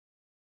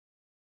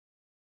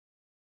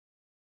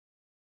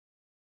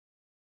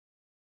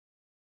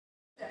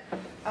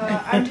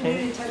I'm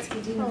Yury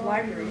Gogotsi, Dean of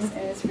Libraries,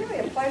 and it's really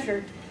a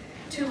pleasure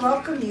to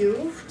welcome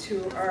you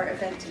to our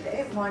event today.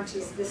 It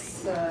launches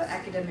this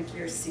academic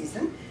year's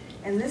season,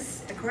 and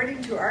this,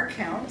 according to our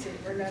count, and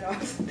we're not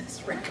often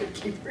best record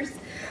keepers,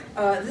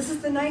 this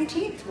is the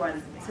 19th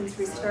one since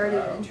we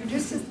started and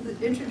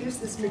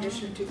introduced this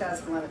tradition in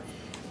 2011.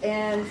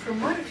 And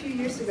from a few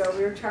years ago,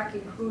 we were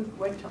tracking who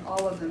went to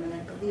all of them, and I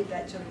believe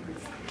that gentleman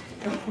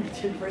went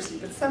to university,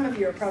 but some of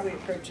you are probably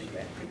approaching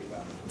that pretty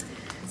well.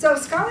 So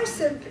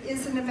ScholarSip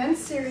is an event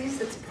series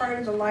that's part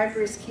of the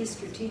library's key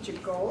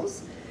strategic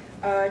goals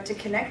to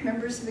connect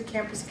members of the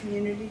campus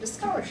community to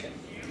scholarship.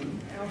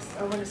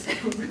 I want to say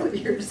we're really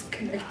here to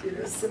connect you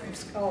to a SIP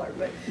scholar,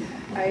 but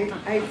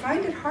I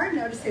find it hard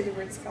now to say the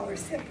word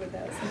ScholarSip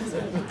without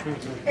saying.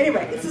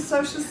 Anyway, it's a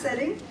social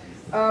setting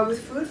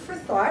with food for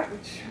thought,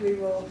 which we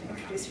will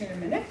introduce here in a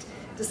minute,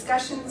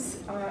 discussions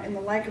and the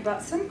like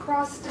about some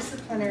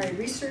cross-disciplinary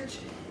research,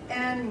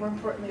 and more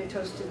importantly, a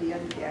toast to the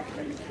end of the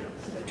academic year,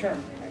 the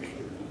term, actually.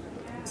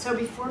 So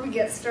before we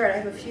get started, I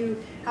have a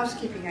few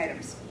housekeeping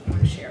items I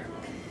want to share.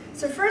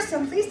 So first,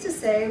 I'm pleased to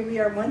say we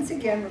are once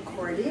again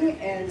recording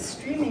and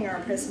streaming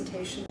our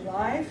presentation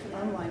live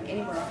online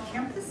anywhere off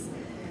campus.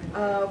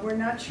 We're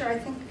not sure, I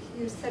think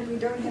you said we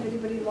don't have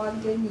anybody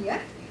logged in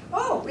yet.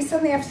 Oh, we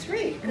suddenly have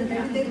 3, because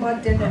maybe they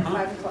logged in at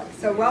 5 o'clock.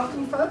 So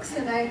welcome, folks,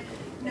 and I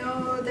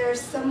know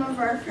there's some of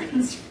our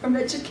friends from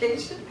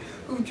education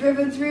who've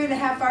driven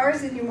 3.5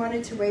 hours and you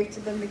wanted to wave to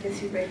them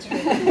because you waved to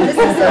them. This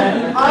is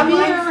an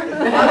online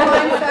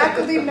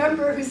faculty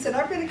member who said,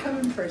 I'm going to come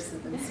in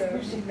person. And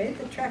so she made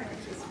the trek,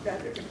 which is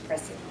rather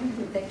impressive.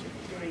 Thank you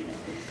for doing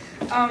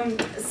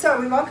it. So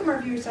we welcome our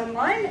viewers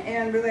online,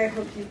 and really I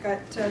hope you've got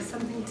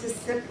something to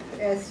sip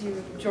as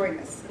you join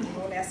us. And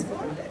we won't ask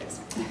what that is.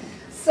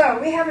 So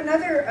we have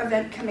another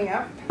event coming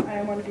up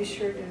I want to be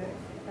sure to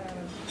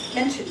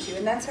mention to you,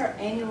 and that's our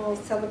annual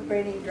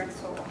Celebrating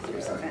Drexel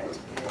Authors event.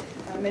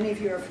 Many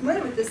of you are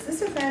familiar with this.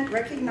 This event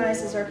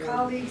recognizes our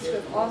colleagues who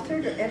have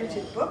authored or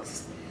edited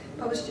books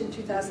published in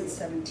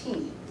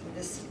 2017,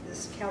 so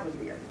this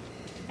calendar year.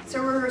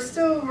 So we're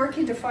still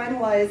working to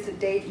finalize the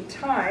date and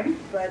time,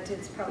 but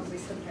it's probably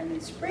sometime in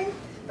spring.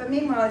 But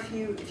meanwhile, if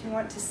you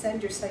want to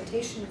send your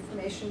citation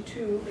information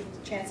to,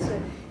 a chance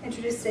to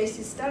introduce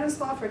Stacy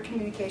Stanislav, our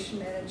communication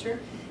manager,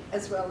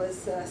 as well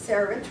as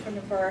Sarah Rich, one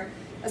of our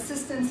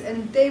assistants,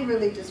 and they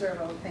really deserve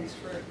all the thanks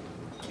for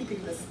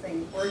keeping this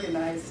thing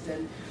organized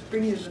and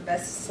bringing you the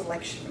best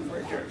selection of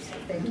hors d'oeuvres. So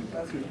thank you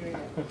both for doing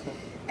that.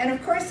 And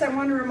of course, I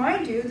want to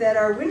remind you that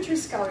our winter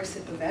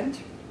ScholarSip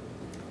event,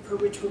 for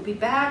which we'll be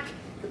back,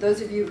 for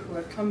those of you who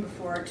have come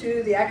before,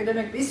 to the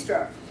Academic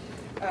Bistro,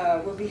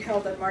 will be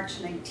held on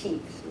March 19th.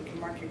 You can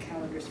mark your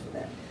calendars for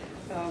that.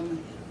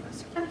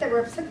 Not that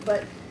we're upset,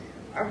 but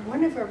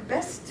one of our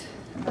best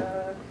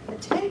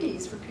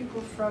attendees were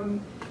people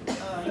from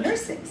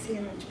nursing,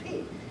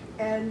 CMHP,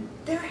 and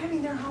they're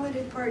having their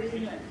holiday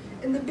party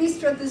in the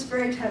bistro at this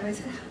very time. I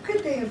said, how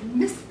could they have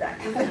missed that?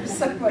 Because there's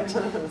so much.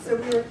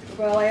 So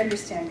well, I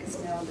understand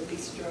because now the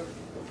bistro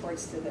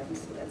reports to them,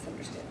 so that's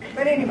understandable.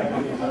 But anyway,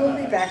 we'll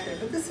be back there.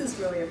 But this is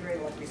really a very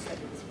lovely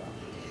setting as well.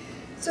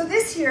 So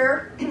this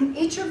year,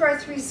 each of our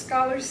 3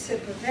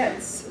 ScholarSip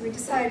events, we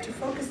decided to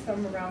focus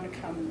them around a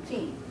common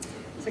theme.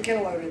 So get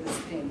a load of this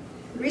theme.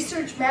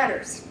 Research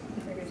matters.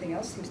 Everything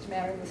else seems to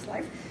matter in this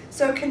life.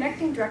 So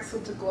connecting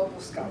Drexel to global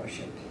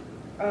scholarship.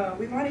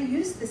 We want to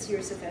use this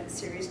year's event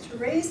series to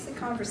raise the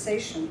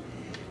conversation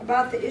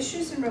about the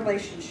issues and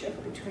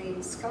relationship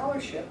between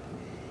scholarship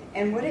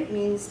and what it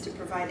means to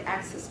provide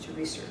access to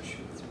research.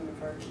 It's one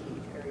of our key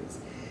areas.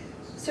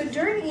 So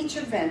during each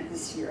event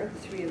this year, the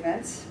 3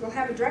 events, we'll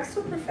have a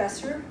Drexel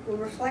professor who will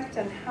reflect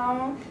on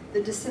how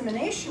the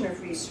dissemination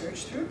of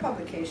research through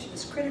publication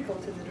is critical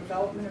to the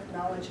development of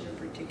knowledge in a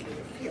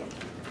particular field.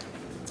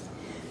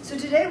 So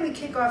today we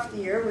kick off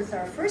the year with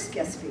our first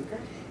guest speaker,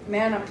 a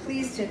man I'm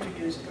pleased to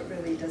introduce, but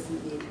really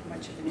doesn't need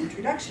much of an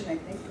introduction, I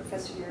think,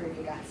 Professor Yury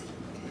Gogotsi.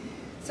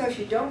 So if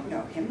you don't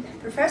know him,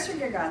 Professor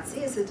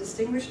Gogotsi is a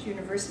distinguished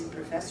university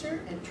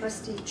professor and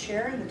trustee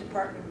chair in the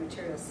Department of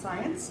Materials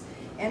Science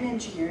and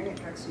Engineering at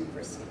Drexel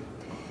University.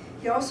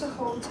 He also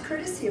holds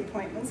courtesy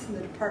appointments in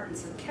the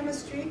departments of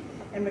chemistry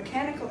and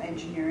mechanical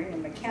engineering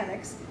and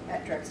mechanics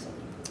at Drexel.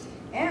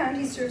 And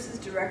he serves as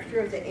director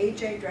of the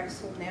A.J.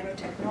 Drexel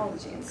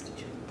Nanotechnology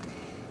Institute.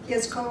 He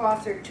has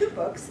co-authored 2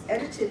 books,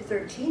 edited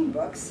 13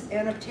 books,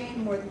 and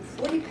obtained more than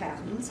 40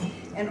 patents,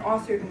 and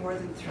authored more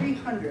than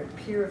 300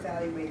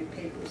 peer-evaluated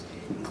papers,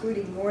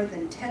 including more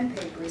than 10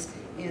 papers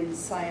in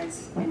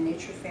science and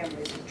nature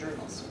families of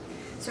journals.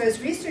 So his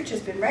research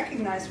has been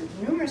recognized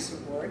with numerous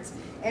awards,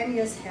 and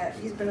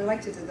he's been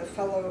elected as the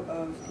Fellow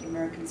of the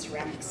American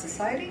Ceramic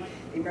Society,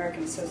 the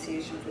American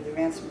Association for the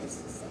Advancement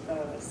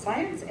of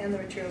Science, and the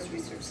Materials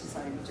Research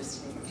Society,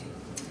 just to name a few.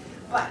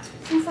 But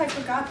since I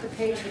forgot the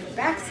page on the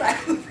back side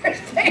of the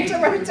first page, I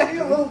want to tell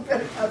you a little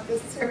bit about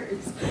this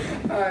series.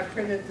 I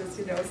printed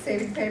this,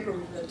 saving paper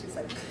with the 2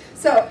 sides.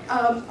 So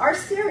our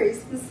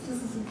series, this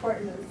is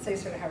important to say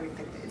sort of how we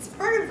picked it. It's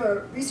part of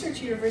a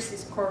research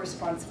university's core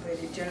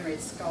responsibility to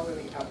generate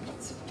scholarly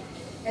outputs.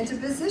 and to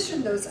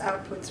position those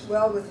outputs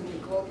well within the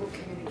global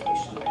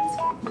communication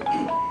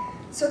landscape.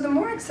 So the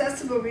more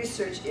accessible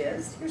research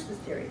is, here's the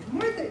theory, the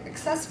more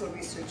accessible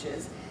research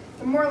is,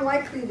 the more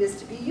likely it is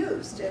to be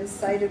used and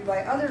cited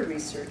by other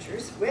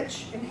researchers,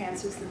 which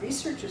enhances the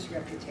researcher's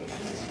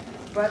reputation,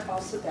 but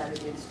also that of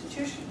the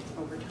institution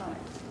over time.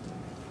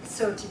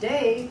 So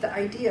today, the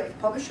idea of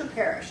publish or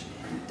perish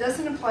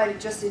doesn't apply to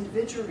just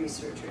individual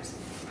researchers.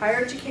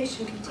 Higher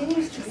education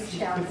continues to be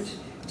challenged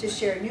to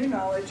share new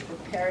knowledge or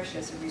perish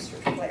as a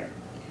research player.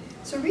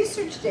 So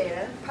research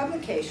data,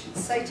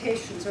 publications,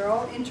 citations are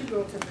all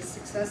integral to the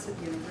success of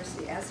the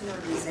university as an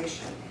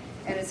organization,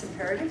 and it's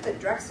imperative that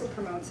Drexel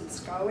promotes its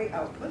scholarly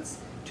outputs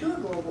to a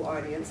global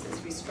audience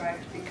as we strive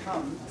to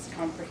become this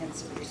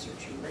comprehensive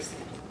research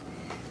university.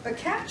 But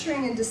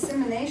capturing and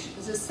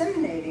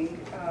disseminating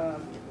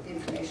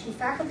information,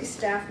 faculty,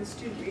 staff, and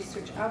student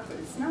research output,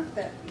 it's not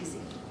that easy.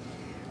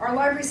 Our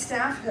library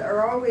staff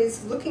are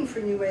always looking for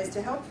new ways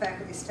to help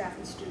faculty, staff,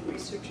 and student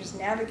researchers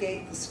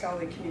navigate the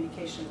scholarly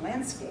communication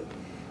landscape,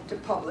 to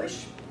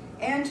publish,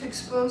 and to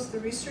expose the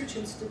research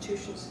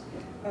institution's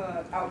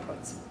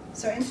outputs.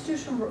 So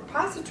institutional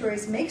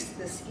repositories makes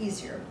this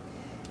easier,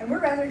 and we're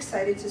rather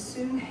excited to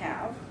soon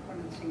have, one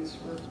of the things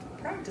we're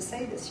proud to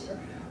say this year,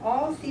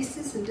 all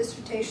theses and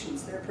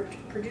dissertations that are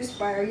produced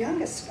by our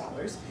youngest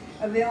scholars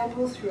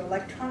available through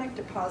electronic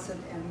deposit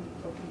and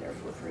open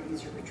therefore for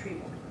easier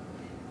retrieval.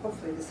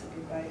 Hopefully this will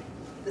be by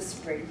this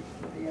spring,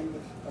 at the end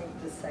of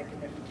this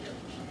academic year.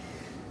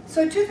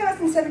 So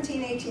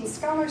 2017-18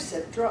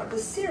 ScholarSip, the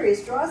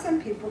series draws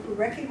on people who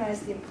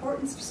recognize the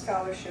importance of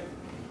scholarship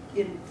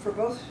for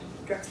both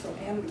Drexel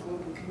and the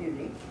global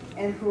community,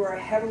 and who are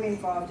heavily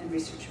involved in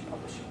research and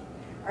publishing.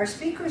 Our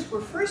speakers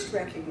were first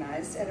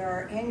recognized at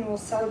our annual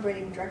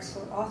Celebrating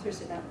Drexel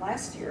Authors event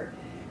last year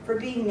for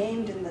being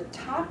named in the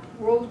top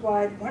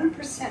worldwide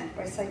 1%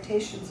 by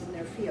citations in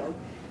their field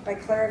by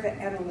Clarivate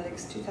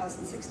Analytics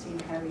 2016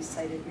 Highly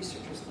Cited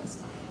Researchers List.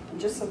 And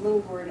just a little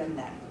word on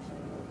that.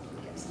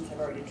 Since I've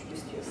already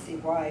introduced you, you'll see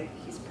why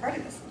he's part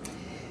of this.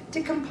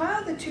 To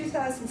compile the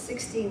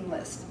 2016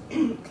 list,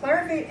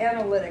 Clarivate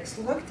Analytics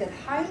looked at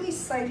highly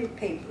cited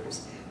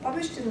papers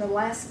published in the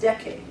last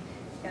decade,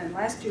 and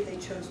last year they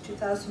chose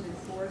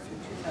 2004 through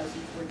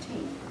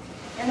 2014,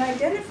 and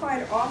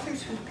identified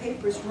authors whose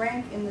papers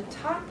rank in the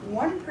top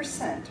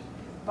 1%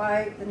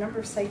 by the number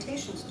of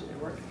citations to their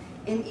work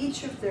in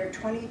each of their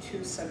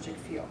 22 subject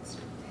fields.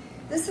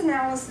 This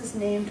analysis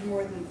named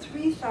more than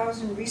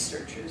 3,000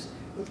 researchers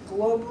with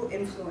global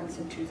influence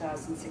in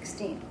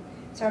 2016.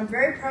 So I'm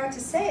very proud to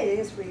say,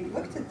 as we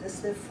looked at this,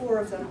 that 4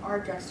 of them are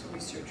Drexel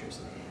researchers: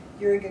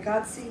 Yury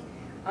Gogotsi,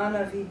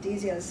 Anna V.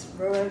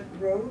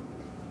 Diaz-Rowe,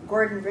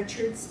 Gordon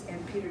Richards,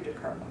 and Peter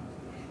DeCarlo.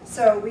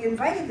 So we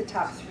invited the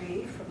top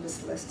 3 from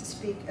this list to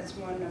speak as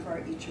one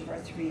of each of our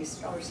 3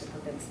 ScholarSip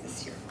events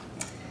this year.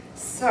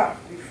 So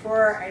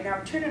before I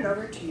now turn it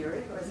over to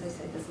Yury, who, as I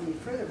said, doesn't need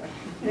further one,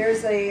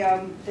 there's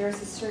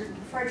a certain,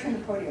 before I turn the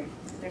podium,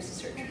 there's a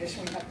certain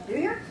tradition we have to do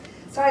here.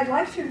 So I'd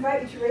like to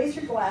invite you to raise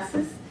your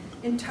glasses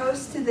in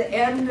toast to the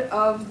end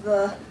of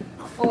the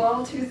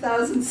fall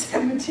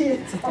 2017,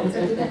 it's all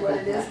tentative what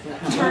it is,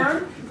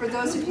 term. For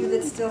those of you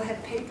that still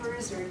had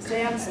papers or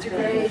exams to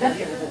grade,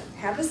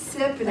 have a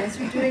sip, and as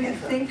you're doing it,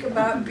 think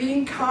about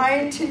being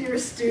kind to your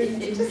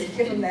students. Just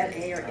give them that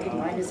A or A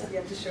minus if you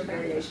have to show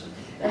variation.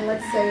 And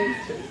let's say,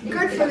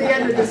 good for the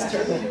end of this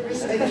term.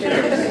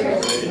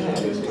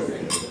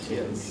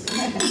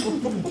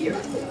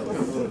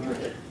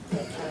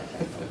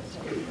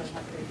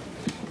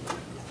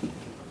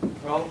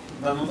 Well,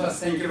 Danuta,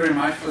 thank you very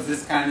much for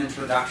this kind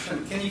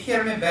introduction. Can you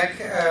hear me back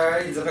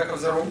in the back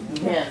of the room?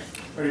 Yes.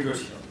 Very good.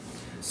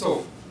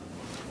 So,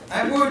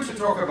 I'm going to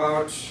talk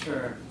about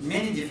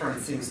many different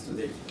things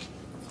today.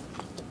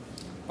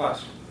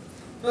 But,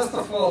 first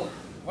of all,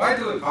 why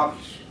do we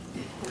publish?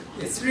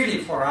 It's really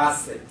for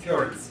us a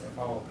currency of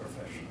our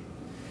profession.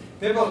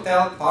 People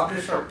tell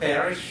publish or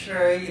perish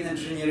in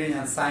engineering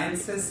and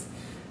sciences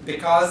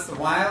because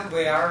while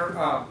we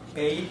are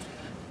paid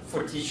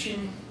for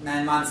teaching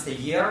 9 months a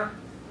year,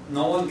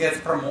 no one gets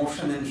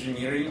promotion in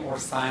engineering or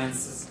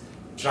sciences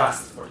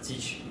just for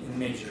teaching in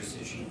major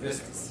research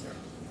universities here.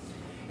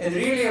 And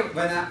really,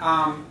 when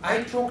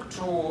I talk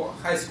to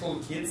high school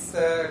kids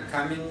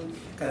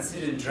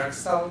considering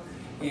Drexel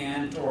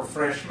and or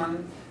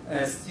freshman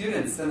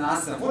students and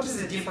ask them, what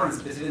is the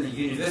difference between a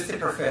university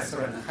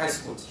professor and a high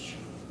school teacher?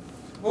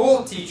 We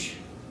all teach,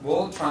 we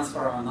all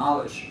transfer our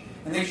knowledge.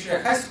 And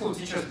actually, high school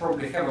teachers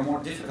probably have a more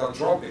difficult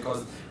job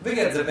because we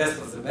get the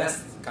best of the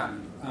best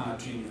coming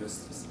to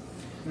universities.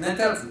 And I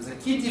tell them the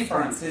key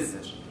difference is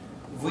that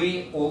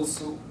we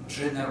also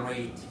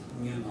generate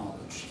new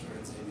knowledge here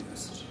at the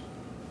university.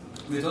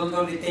 We don't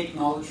only take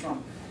knowledge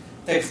from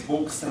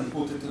textbooks and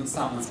put it in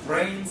someone's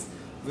brains,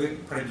 we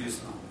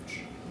produce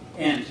knowledge.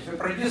 And if we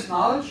produce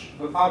knowledge,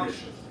 we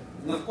publish it.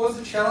 And of course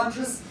the challenge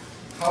is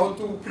how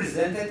to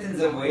present it in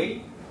the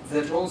way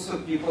that also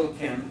people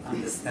can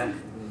understand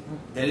it.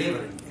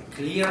 Delivering a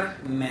clear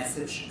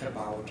message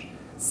about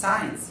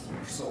science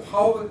here. So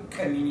how we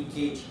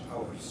communicate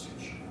our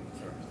research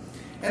here.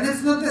 And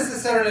it's not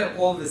necessarily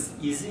always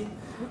easy,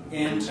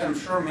 and I'm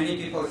sure many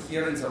people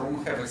here in the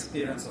room have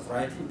experience of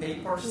writing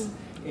papers,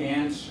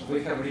 and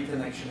we have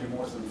written actually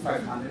more than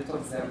 500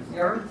 of them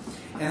here.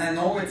 And I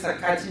know it's a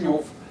cutting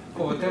off,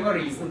 for whatever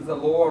reason, the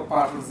lower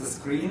part of the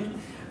screen.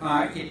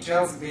 It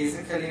tells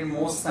basically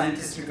most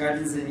scientists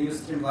regarding the new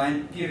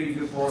streamlined peer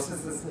review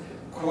process is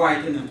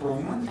quite an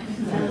improvement,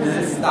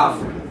 and it's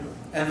tough.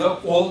 And we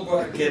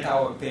all get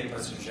our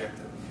papers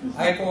rejected.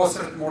 I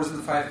co-authored more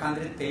than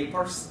 500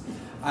 papers.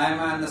 I'm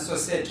an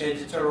associate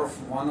editor of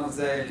one of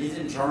the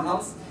leading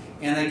journals,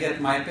 and I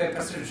get my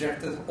papers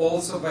rejected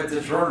also by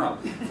the journal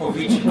for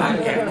which I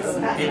act as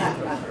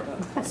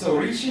editor. So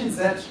reaching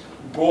that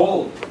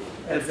goal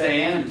at the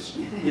end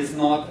is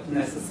not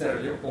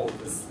necessarily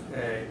always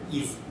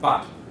easy,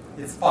 but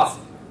it's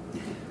possible.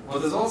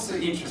 What is also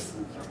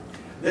interesting here,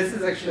 this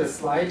is actually a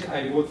slide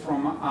I got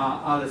from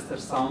Alistair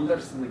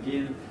Saunders, and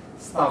again,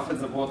 stuff at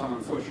the bottom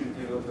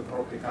unfortunately will be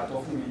probably cut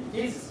off in many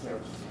cases here.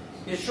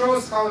 It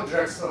shows how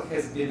Drexel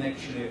has been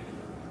actually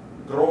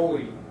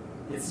growing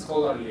its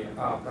scholarly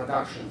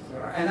production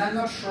here. And I'm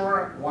not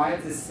sure why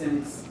these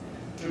things,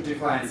 two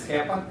declines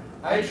happen.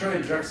 I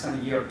joined Drexel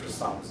in year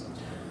 2000.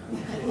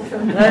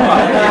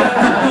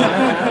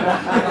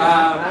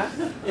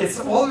 It's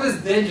always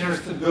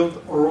dangerous to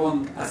build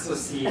wrong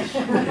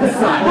association in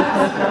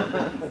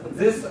science.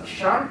 This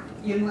sharp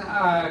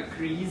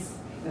increase,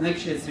 and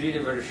actually it's really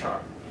very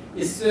sharp,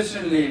 is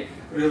certainly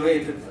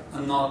related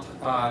not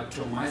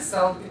to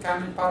myself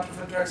becoming part of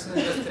a Drexel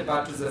University,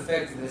 but to the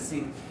fact that I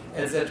think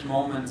at that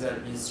moment the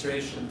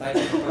administration,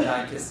 Titus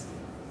Papadakis,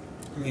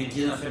 new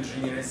Dean of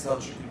Engineering,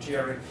 Selçuk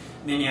Uçeri,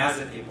 many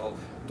other people,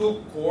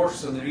 took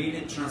course on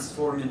really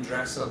transforming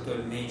Drexel to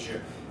a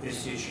major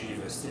research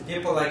university.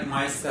 People like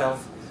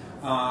myself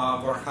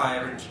were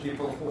hired,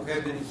 people who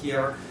have been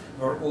here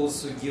were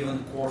also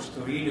given course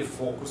to really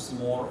focus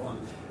more on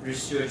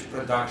research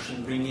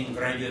production, bringing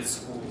graduate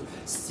school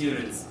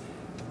students,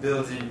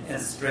 building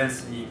and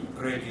strengthening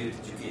graduate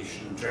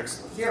education in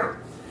Drexel here.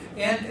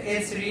 And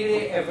it's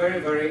really a very,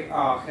 very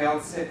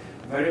healthy,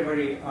 very,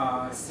 very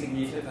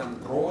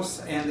significant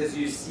growth. And as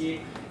you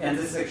see, and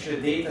this is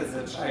actually data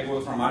that I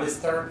got from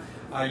Alistair,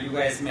 you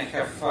guys may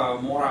have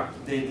more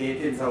up-to-date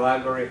data in the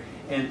library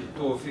in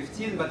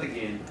 2015, but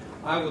again,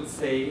 I would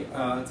say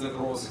the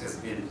growth has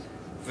been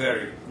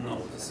very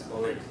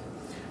noticeable.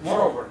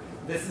 Moreover,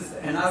 this is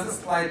another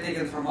slide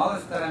taken from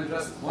Alistair. I'm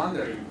just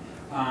wondering,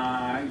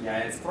 yeah,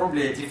 it's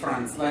probably a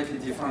different, slightly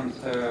different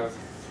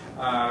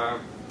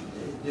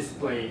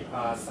display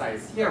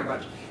size here,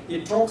 but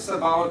it talks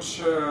about,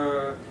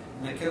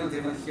 I cannot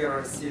even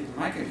here see it on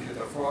my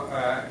computer, for,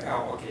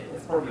 oh, okay,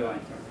 it's probably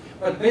like here.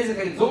 But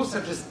basically, those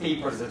are just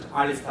papers that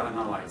Alistair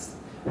analyzed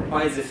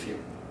by the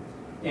field.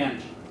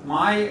 And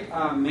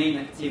my main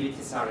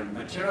activities are in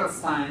material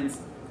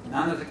science,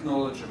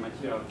 nanotechnology,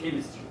 material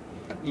chemistry.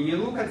 And you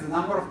look at the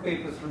number of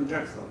papers from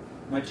Drexel,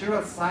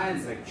 material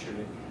science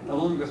actually,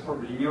 along with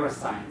probably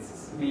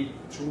neurosciences, made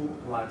two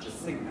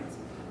largest segments.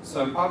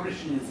 So I'm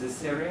publishing in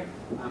this area,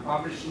 I'm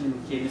publishing in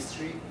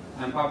chemistry,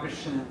 I'm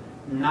publishing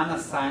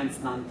nanoscience,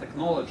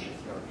 nanotechnology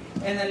here,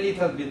 and a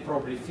little bit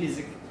probably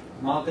physics,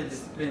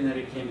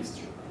 multidisciplinary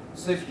chemistry.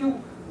 So if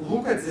you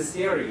look at these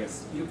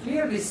areas, you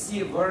clearly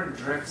see where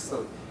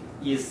Drexel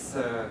is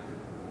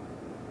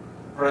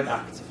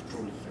productive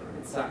truly here.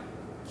 It's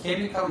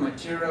chemical,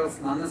 materials,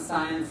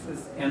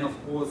 nanosciences, and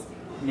of course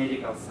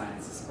medical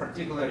sciences,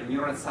 particularly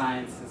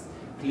neurosciences,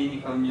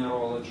 clinical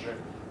neurology,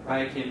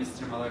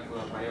 biochemistry,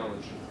 molecular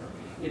biology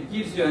here. It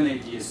gives you an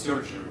idea,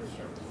 surgery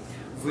here,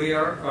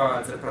 where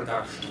the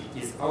production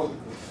is output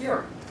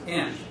here.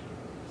 And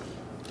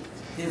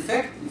in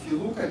fact, if you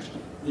look at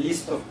the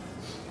list of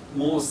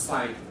most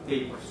cited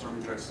papers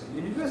from Drexel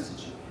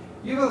University,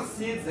 you will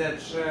see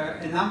that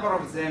a number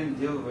of them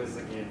deal with,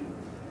 again,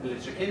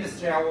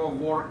 electrochemistry, our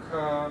work.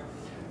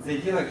 They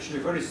deal actually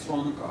very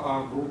strong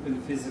group in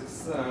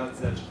physics,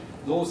 that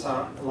those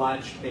are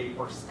large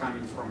papers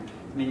coming from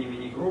many,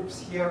 many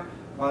groups here,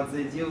 but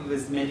they deal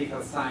with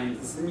medical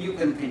sciences, and you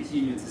can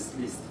continue this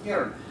list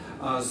here.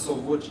 So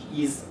what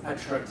is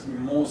attracting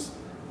most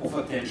of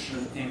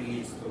attention and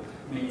leads to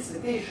many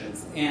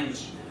citations. And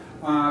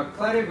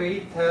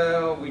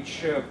Clarivate,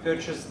 which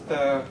purchased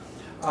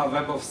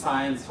Web of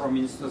Science from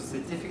Institute of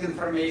Scientific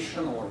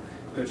Information, or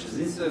purchased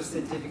Institute of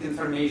Scientific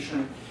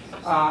Information,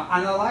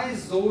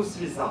 analyzed those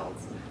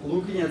results,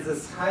 looking at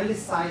this highly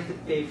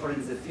cited paper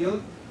in the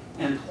field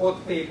and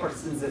hot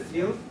papers in the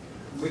field,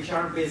 which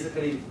are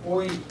basically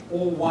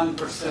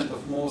 0.01%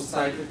 of most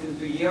cited in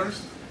 2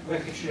 years. We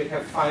actually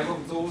have 5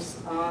 of those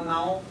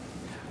now,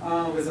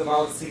 with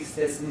about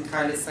 60 and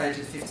highly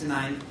cited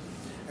 59,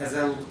 as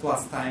I looked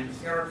last time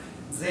here.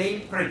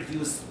 They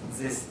produced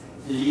this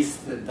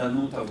list that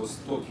Danuta was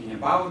talking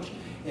about,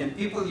 and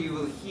people you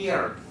will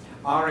hear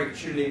are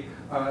actually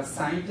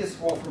scientists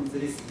who are from the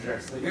list of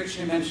Drexel. You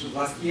actually mentioned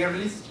last year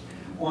list.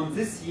 On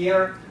this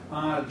year,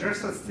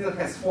 Drexel still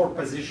has 4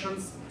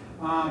 positions,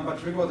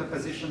 but we got a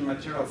position in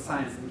material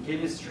science and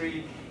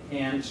chemistry,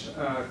 and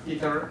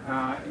Peter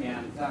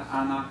and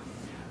Anna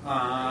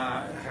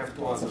have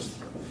 2 others.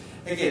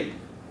 Again,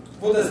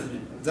 What does it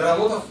mean? There are a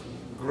lot of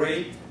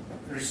great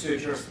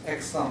researchers,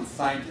 excellent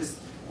scientists,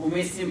 who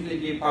may simply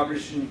be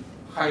publishing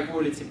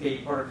high-quality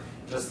paper,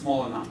 just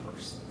smaller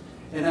numbers.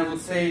 And I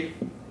would say,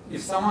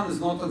 if someone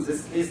is not on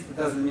this list, it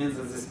doesn't mean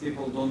that these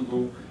people don't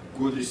do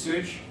good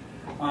research.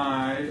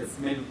 It's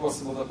maybe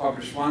possible to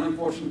publish one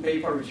important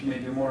paper, which may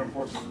be more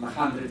important than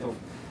 100 of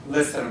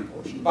lesser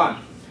important. But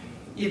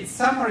in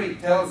summary,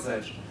 it tells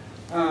that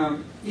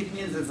it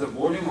means that the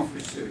volume of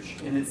research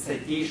and its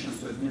citation,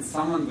 so it means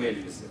someone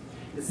values it.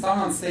 If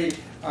someone say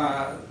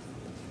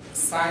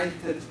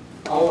cited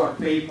our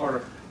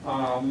paper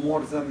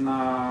more than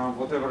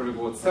whatever we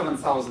got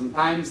 7,000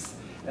 times,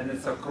 and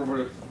it's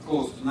probably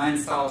close to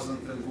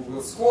 9,000 in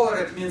Google Scholar,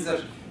 it means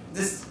that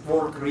this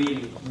work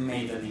really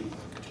made an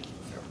impact.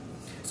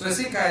 So I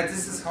think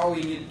this is how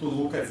we need to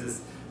look at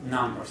these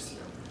numbers here.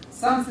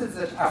 Something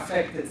that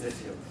affected the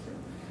field here.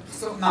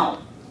 So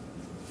now,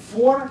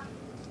 4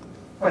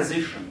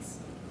 positions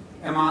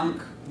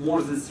among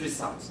more than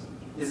 3,000.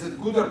 Is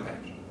it good or bad?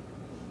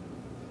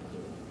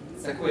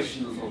 It's a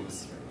question is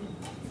always here.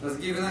 Let's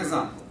give an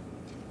example.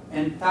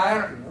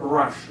 Entire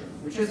Russia,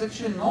 which is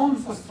actually known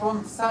for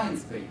strong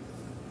science paper,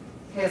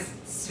 has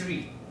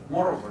 3.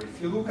 Moreover,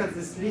 if you look at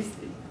this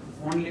listing,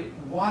 only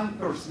 1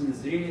 person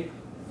is really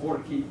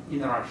working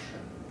in Russia.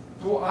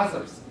 2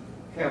 others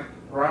have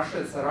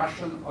Russia, it's a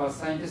Russian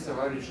scientists who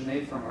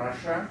originate from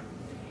Russia,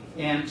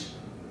 and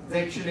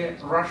actually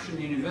Russian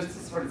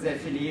universities, for the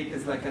affiliate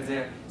is like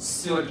their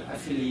 3rd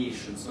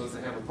affiliation. So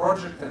they have a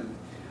project and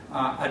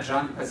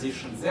adjunct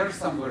positions there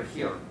somewhere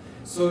here.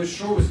 So it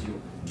shows you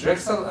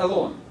Drexel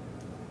alone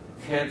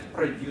had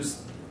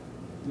produced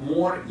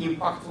more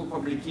impactful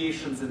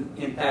publications in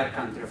the entire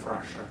country of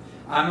Russia.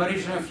 I'm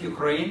originally of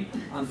Ukraine.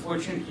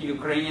 Unfortunately,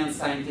 Ukrainian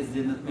scientists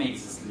didn't make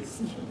this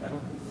list.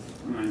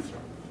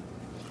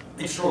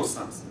 It shows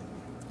something.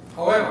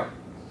 However,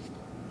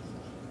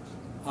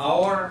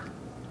 our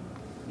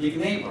big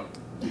neighbor,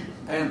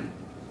 Penn,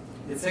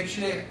 it's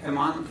actually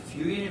among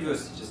few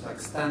universities like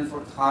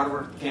Stanford,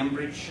 Harvard,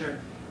 Cambridge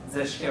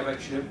that have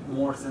actually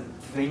more than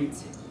 20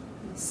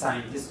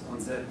 scientists on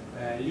the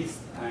list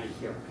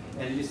here.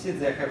 And you see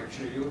they have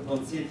actually, you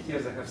don't see it here,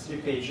 they have 3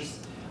 pages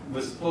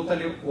with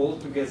totally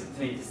altogether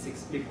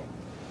 26 people.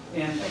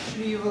 And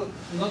actually you will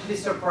not be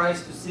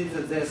surprised to see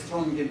that they're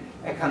strong in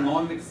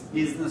economics,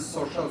 business,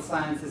 social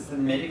sciences,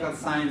 and medical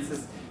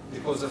sciences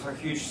because of a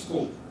huge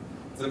school.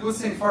 The good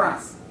thing for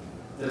us,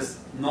 there's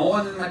no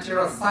one in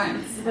material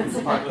science in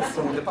the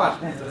strong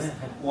department. There's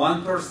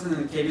 1 person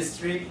in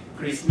chemistry,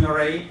 Chris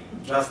Murray,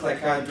 just like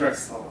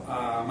Drexel,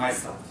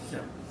 myself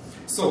here.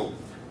 So,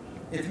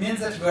 it means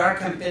that we are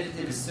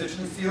competitive in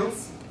certain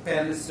fields.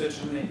 Penn is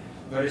certainly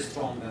very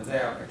strong, and they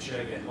are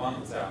actually, again, one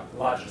of the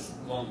largest,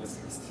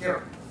 longest lists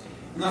here.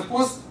 And of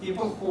course,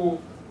 people who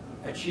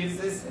achieve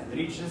this and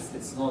reach this,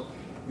 it's not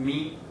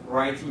me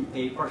writing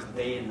papers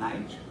day and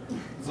night.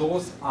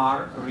 Those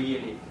are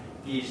really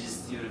PhD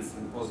students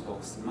and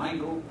postdocs in my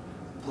group,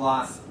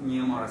 plus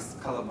numerous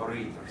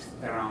collaborators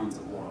around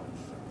the world.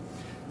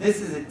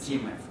 This is a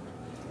team effort.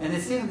 And I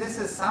think this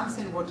is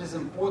something what is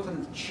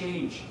important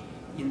change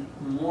in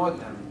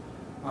modern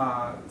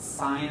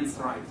science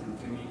writing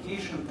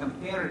communication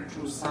compared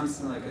to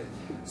something like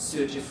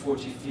 30,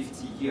 40,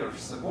 50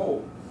 years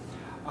ago.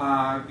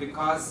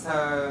 Because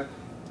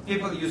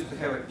people used to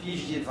have a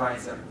PhD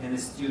advisor and a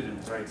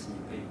student writing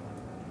a paper.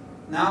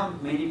 Now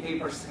many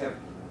papers have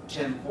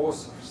 10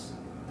 authors.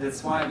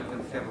 That's why we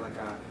can have like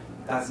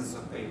dozens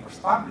of papers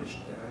published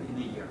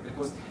in a year,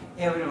 because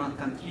everyone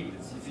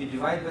contributes. If you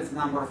divide by the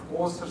number of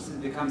authors,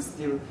 it becomes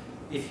still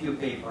a few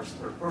papers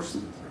per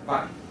person.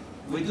 But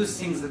we do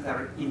things that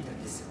are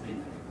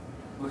interdisciplinary.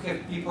 We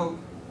have people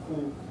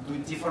who do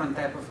different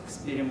type of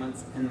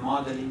experiments and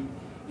modeling,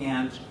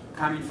 and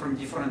coming from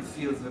different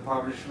fields. We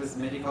publish with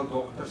medical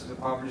doctors, we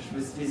publish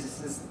with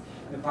physicists,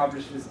 we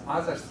publish with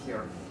others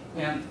here.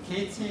 And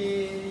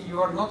Katie,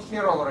 you are not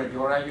here already,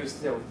 or are you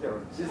still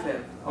here? She's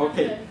there.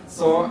 Okay,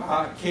 so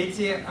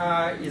Katie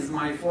is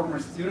my former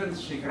student.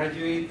 She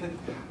graduated.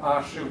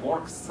 She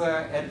works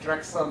at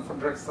Drexel, for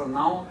Drexel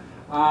now.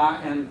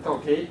 And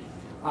okay,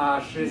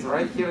 she's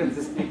right here in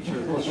this picture.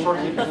 It was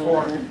shortly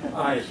before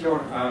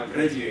her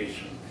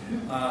graduation.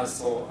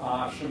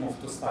 So she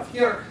moved to staff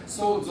here.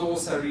 So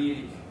those are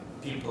really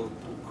people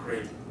to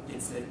credit.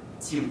 It's a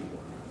teamwork.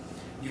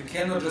 You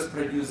cannot just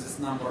produce this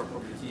number of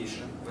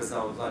publications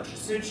without large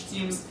research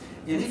teams.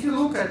 And if you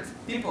look at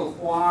people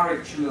who are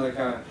actually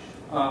like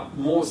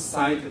most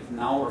cited in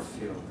our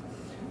field,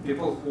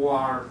 people who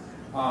are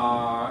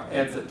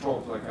at the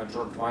top, like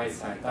George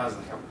Whiteside, others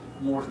have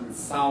more than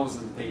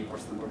 1,000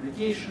 papers in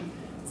publication.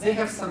 They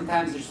have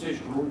sometimes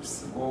research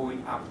groups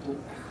going up to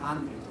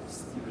 100 of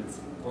students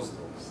and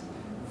postdocs.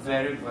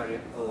 Very, very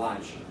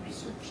large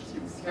research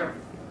teams here.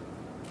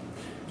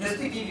 Just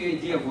to give you an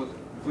idea of what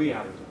we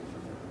are doing.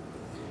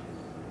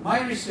 My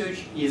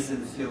research is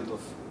in the field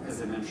of,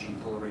 as I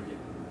mentioned already,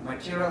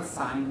 material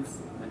science,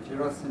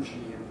 materials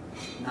engineering,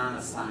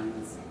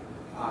 nanoscience,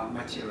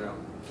 material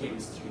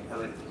chemistry,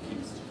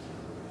 electrochemistry.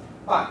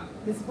 But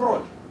it's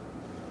broad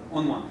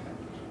on one hand.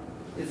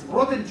 It's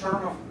broad in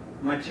terms of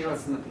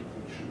materials and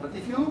application. But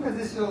if you look at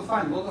this, you'll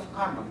find a lot of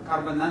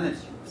carbon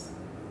nanotubes,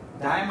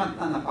 diamond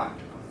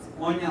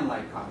nanoparticles,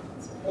 onion-like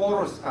carbons,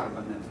 porous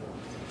carbon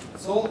networks.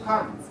 It's all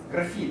carbons,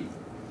 graphene.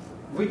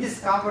 We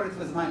discovered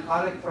with my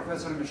colleague,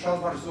 Professor Michel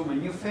Barzoum, a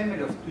new family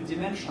of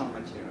two-dimensional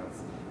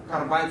materials,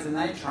 carbides and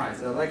nitrides.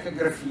 They're like a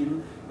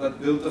graphene,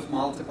 but built of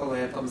multiple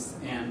atoms,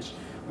 and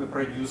we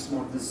produce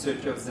more than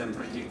 30 of them,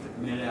 predicted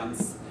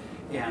millions,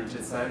 and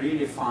it's a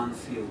really fun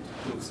field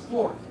to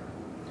explore here.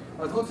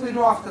 But what we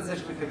do after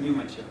this, we have new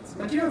materials.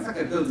 Materials like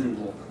a building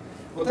block.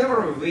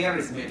 Whatever we wear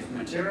is made of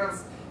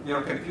materials.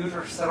 Your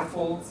computer, cell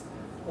phones,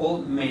 all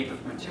made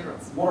of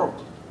materials.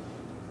 Moreover,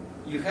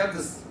 you have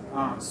this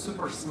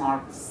super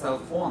smart cell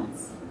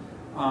phones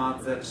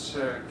that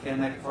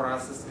can act for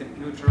us as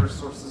computers,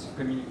 sources of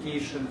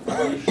communication,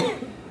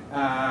 information.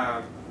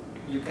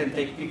 You can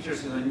take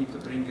pictures, you don't need to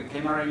bring your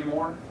camera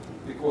anymore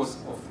because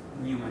of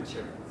new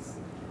materials.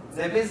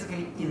 They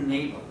basically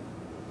enable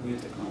new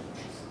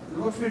technologies.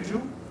 And what we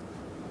do,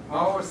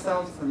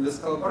 ourselves and these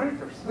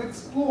collaborators, we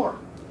explore.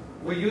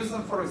 We use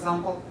them, for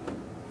example,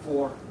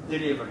 for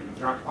delivering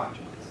drug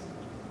particles.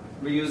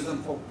 We use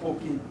them for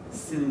poking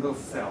single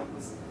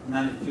cells,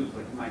 nanotubes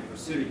like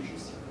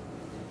microsyringes.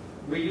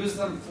 We use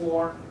them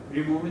for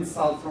removing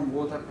salt from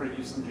water,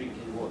 producing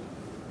drinking water.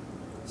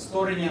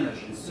 Storing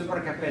energy,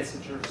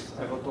 supercapacitors,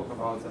 I will talk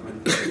about them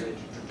in later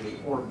today,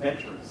 or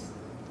batteries.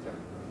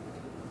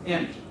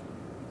 And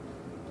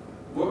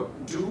we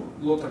do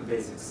a lot of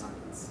basic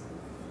science.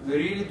 We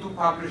really do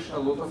publish a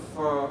lot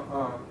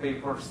of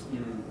papers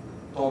in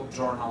top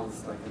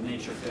journals like the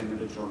Nature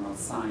Family Journal,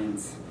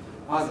 Science,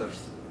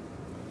 others.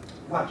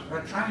 But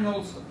we're trying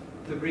also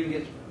to bring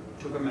it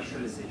to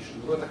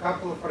commercialization. We got a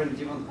couple of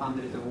R&D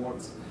 100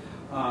 awards,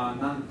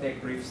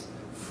 non-tech briefs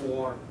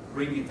for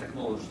bringing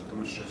technology to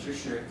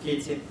commercialization.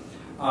 Katie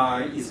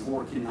is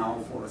working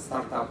now for a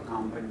startup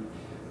company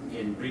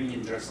in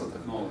bringing Drexel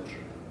technology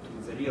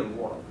to the real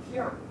world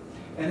here.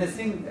 And I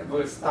think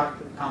we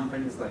started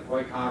companies like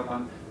Y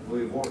Carbon.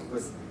 We work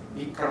with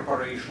big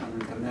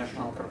corporations,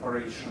 international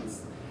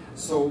corporations.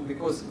 So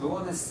because we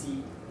want to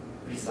see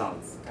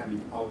results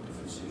coming out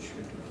of research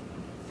we do.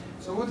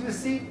 So what we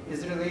see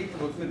is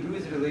related, what we do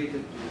is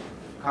related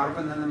to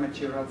carbon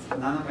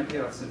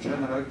nanomaterials in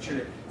general.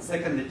 Actually,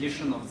 second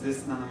edition of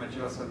this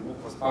nanomaterials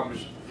book was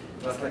published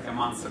just like a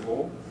month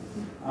ago.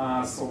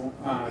 So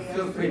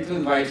feel free to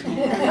invite me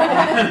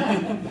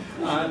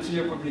to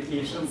your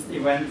publications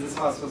event. This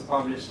was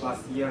published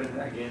last year, and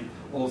again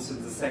also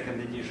the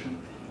second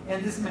edition.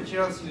 And these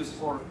materials used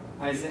for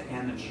either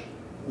energy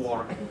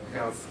or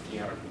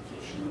healthcare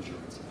application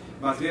materials.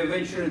 But we are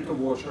venturing into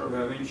water, we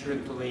are venturing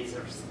into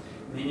lasers,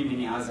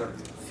 many other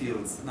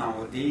fields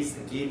nowadays,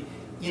 again,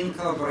 in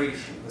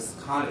collaboration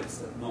with colleagues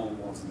that know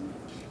more than me.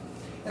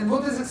 And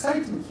what is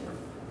exciting here?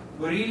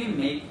 We really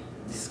make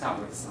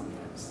discoveries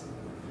sometimes.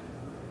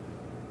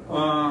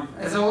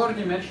 As I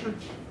already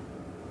mentioned,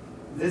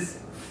 this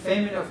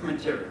family of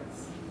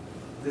materials,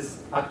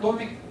 this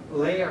atomic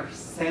layer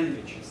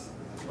sandwiches,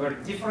 where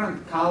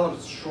different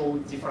colors show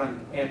different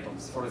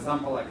atoms. For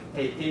example, like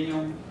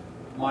titanium,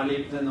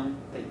 molybdenum,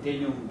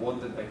 titanium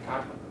bonded by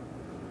carbon.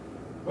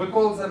 We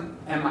call them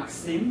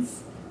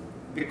amexins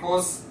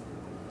because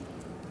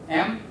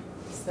M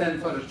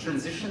stands for the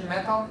transition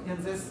metal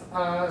in this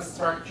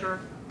structure,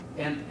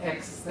 and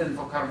X stands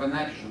for carbon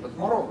nitrogen. But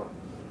moreover,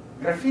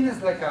 graphene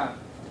is like a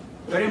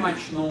very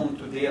much known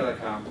today like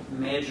a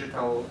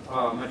magical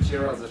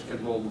material that can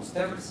do almost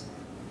everything.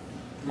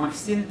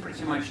 Maxine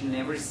pretty much in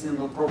every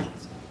single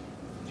project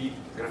beat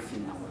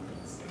graphene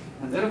nowadays.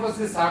 And there was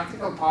this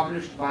article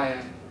published by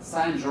a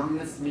science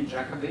journalist, Smith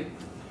Jacoby,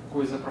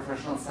 who is a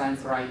professional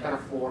science writer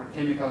for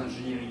chemical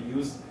engineering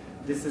news.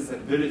 This is a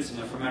bulletin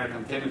of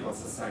American Chemical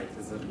Society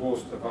that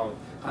goes to about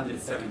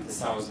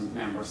 170,000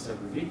 members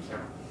every week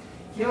here.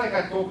 Here, like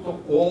I talked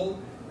to all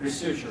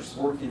researchers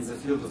working in the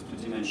field of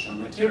two-dimensional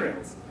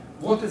materials.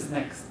 What is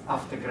next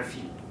after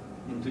graphene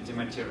in 2D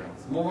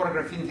materials? More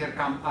graphene, here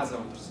come other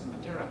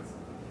materials.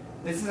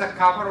 This is a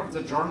cover of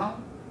the journal.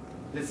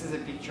 This is a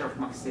picture of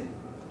Maxine,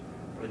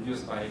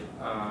 produced by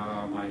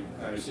my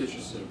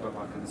researchers at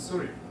Bach and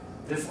Suri.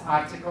 This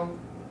article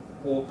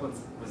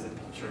opens with a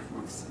picture of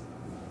Maxine.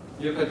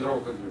 You can draw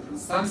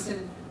conclusions.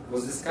 Something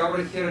was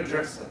discovered here at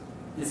Drexel.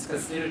 It's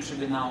considered to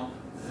be now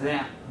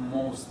the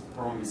most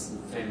promising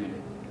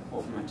family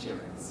of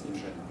materials in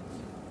general.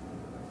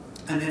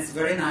 And it's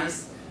very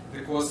nice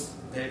because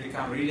they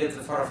become really at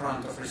the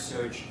forefront of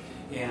research,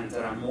 and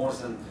there are more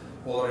than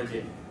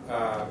already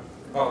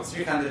about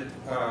 300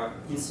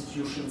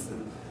 institutions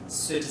in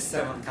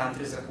 37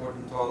 countries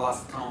according to our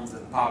last count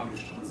that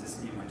published on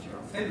this new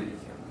material family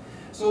here.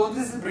 So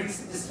this brings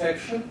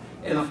satisfaction,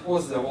 and of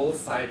course the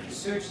all-site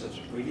research that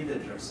we did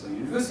at Drexel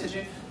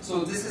University.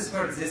 So this is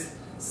where this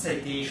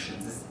citation,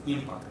 this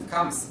impact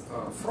comes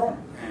from.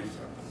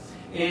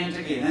 And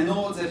again, I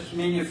know that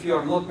many of you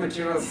are not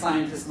material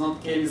scientists,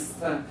 not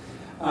chemists, and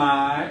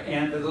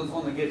I don't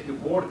want to get you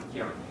bored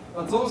here.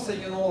 But also,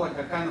 you know, like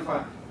a kind of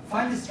a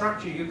funny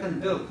structure you can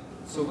build.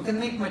 So we can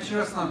make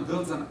materials now,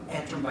 build them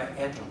atom by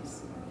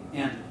atoms.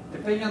 And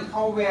depending on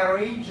how we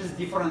arrange these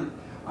different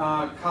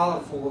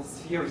colorful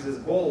spheres, these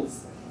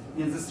balls,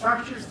 in the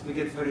structures, we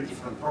get very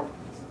different properties.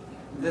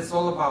 That's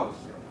all about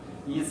here.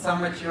 You need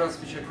some materials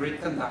which are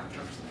great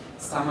conductors,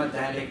 some are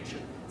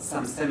dielectric,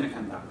 some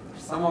semiconductors.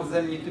 Some of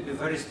them need to be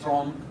very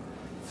strong,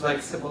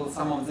 flexible,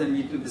 some of them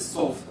need to be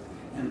soft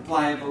and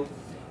pliable.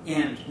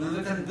 And when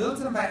we can build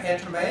them by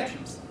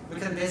atoms, we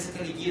can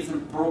basically give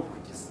them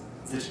properties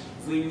that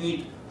we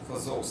need for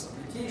those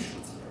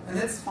applications here. And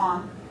that's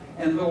fun.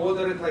 And we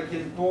order it like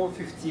in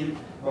 2015,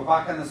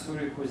 Bach and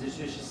Yury, who is a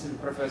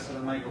assistant professor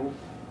in my group,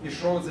 he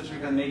showed that we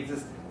can make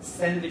this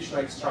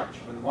sandwich-like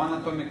structure. When one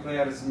atomic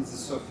layer is on the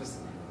surface,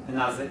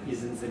 another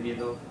is in the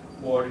middle,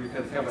 or you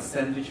can have a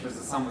sandwich with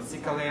a somewhat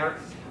thicker layer.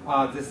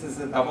 This is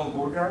a double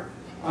burger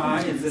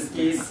in this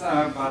case,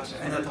 but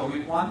an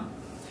atomic one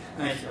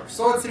here.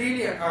 So it's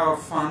really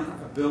fun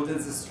building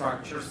the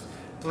structures,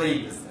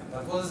 playing with them.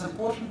 But what is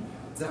important,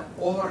 they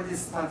already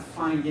start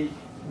finding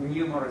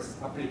numerous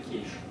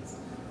applications.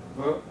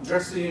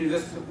 Drexel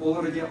University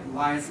already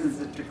licensed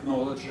the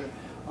technology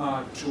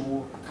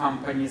to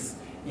companies,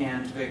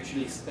 and we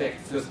actually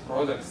expect first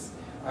products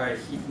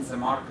hitting the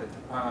market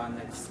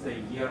next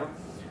year.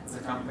 The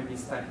company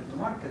started to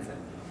market them.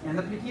 And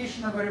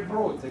applications are very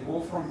broad. They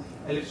go from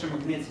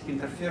electromagnetic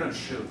interference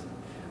shield,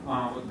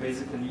 what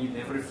basically need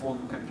every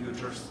phone,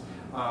 computers,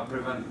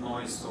 prevent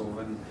noise. So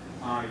when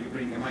you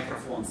bring a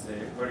microphone,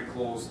 say, very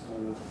close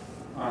to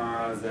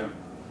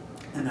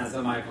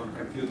another mic on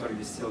computer,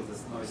 you still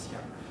this noise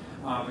here.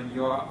 When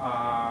you're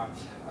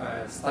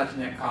stuck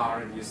in a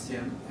car and you see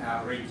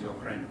a radio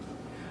cranky,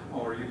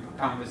 or you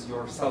come with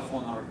your cell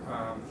phone or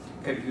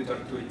computer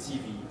to a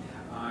TV,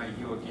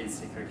 you again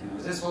see cracking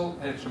noise. This is all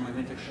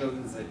electromagnetic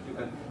shielding that you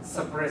can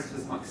suppress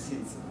with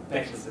vaccines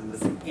better than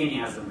with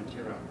any other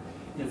material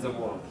in the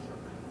world here.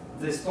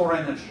 They store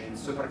energy in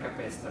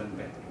supercapacitor and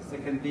batteries. They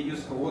can be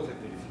used for water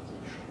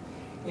purification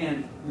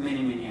and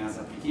many, many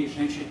other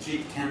applications. Actually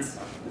treat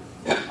cancer,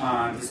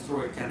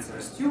 destroy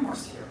cancerous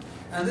tumors here.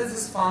 And this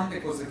is fun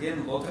because, again,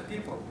 a lot of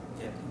people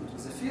get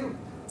into the field.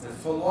 They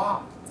follow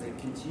up. They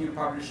continue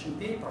publishing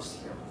papers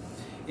here.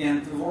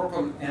 And we work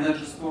on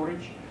energy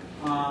storage.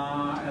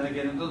 And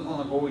again, I don't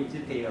want to go in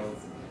details,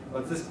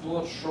 but this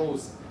plot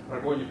shows,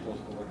 Ragoni plot,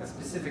 like a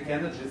specific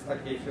energy. It's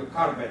like if your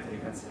car battery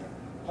consider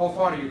how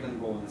far you can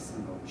go in a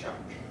single charge.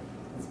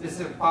 And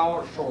specific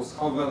power shows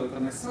how well you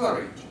can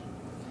accelerate.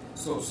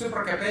 So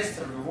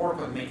supercapacitor, we work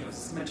on making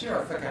this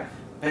material like a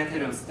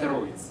battery on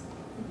steroids.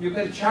 You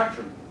can charge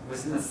them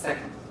within a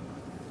second.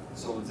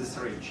 So this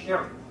range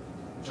here,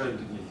 trying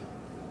to give you.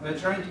 We're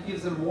trying to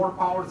give them more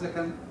power that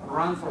can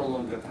run for a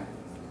longer time.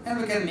 And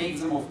we can make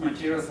them of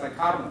materials like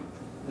carbon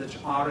that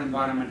are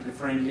environmentally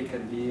friendly,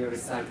 can be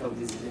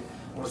recycled easily,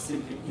 or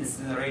simply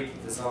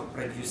incinerated without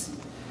producing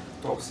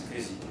toxic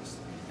residues.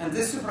 And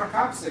this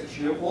supercaps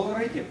actually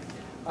already,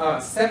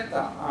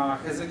 SEPTA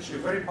has actually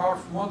a very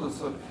powerful model.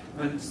 So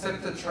when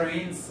SEPTA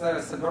trains,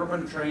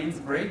 suburban trains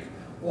break,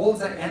 all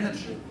the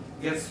energy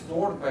gets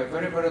stored by a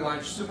very, very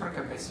large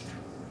supercapacitor.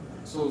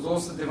 So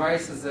those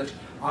devices that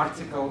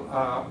article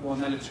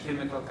on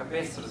electrochemical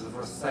capacitors that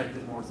were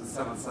cited more than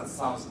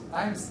 7,000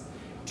 times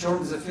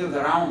turn the field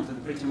around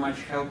and pretty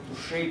much help to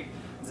shape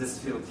this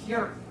field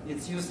here.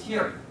 It's used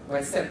here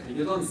by SEPTA.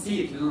 You don't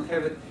see it, you don't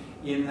have it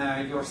in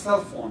your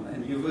cell phone,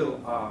 and you will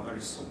very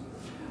soon.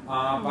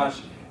 But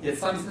it's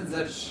something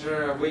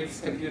that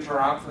wakes computer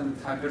up and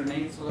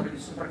hibernates already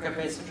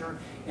supercapacitor,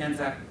 and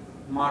the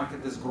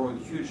market is growing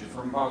hugely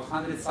from about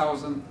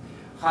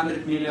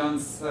 100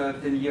 millions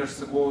 10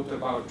 years ago to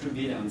about 2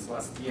 billions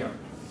last year.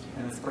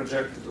 And it's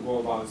projected to go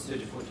about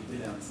 30, 40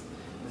 billions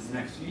in the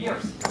next few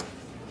years.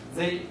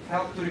 They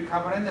help to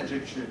recover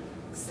energy, actually,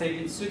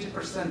 saving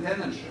 30%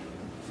 energy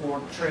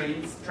for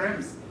trains,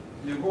 trams.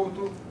 You go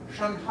to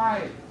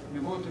Shanghai,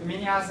 you go to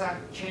many other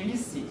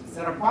Chinese cities,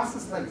 there are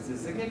buses like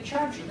this. They get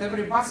charged at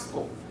every bus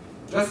stop,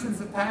 just in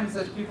the times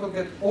that people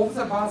get off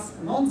the bus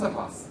and on the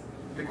bus,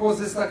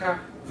 because it's like a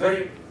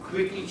very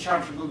quickly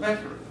chargeable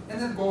battery.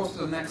 And it goes to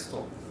the next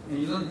stop. And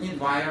you don't need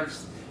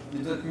wires, you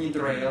don't need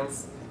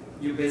rails,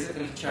 you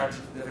basically charge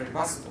at every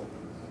bus stop.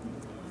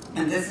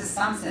 And this is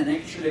something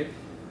actually,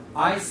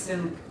 I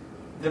think,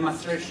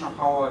 demonstration of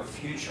how our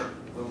future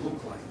will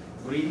look like.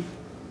 Green,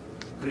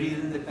 grid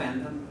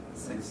independent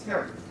things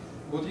here.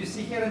 What you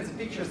see here in the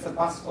picture is the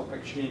bus stop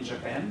actually in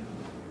Japan,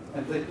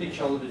 and the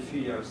picture already a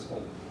few years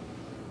old.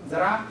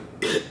 There are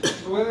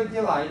 2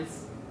 LED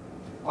lights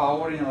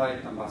powering a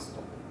light on bus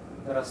stop.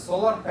 There are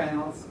solar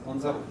panels on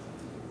the roof.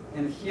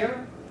 And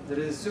here, there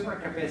is a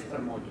supercapacitor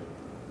module.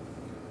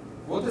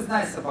 What is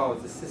nice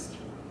about this system?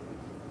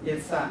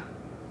 It's a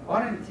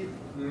warranted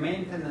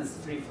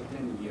maintenance-free for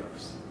 10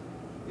 years.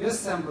 You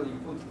assemble, you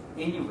put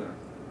anywhere,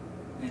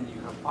 and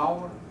you have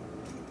power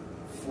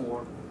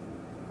for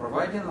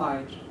providing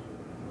light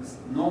with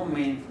no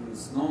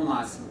maintenance, no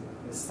nothing,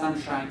 with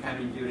sunshine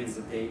coming during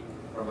the day,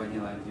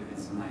 providing light during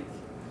the night.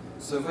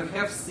 So we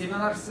have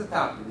similar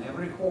setup in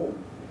every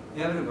home,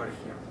 everywhere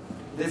here.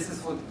 This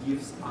is what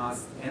gives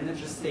us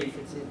energy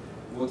safety,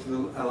 what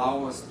will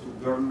allow us to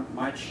burn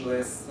much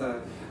less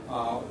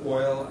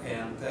oil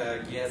and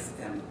gas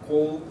and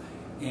coal,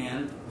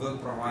 and will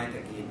provide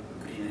a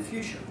greener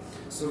future.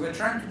 So we're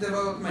trying to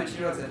develop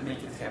materials that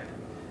make it happen.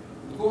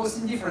 It goes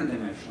in different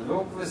dimensions. We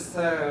work with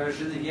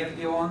Genevieve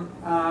Dion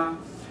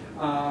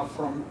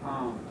from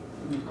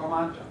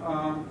Command,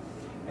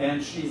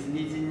 and she's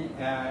leading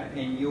a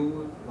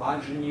new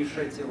large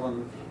initiative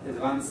on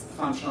advanced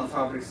functional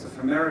fabrics of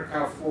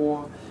America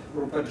for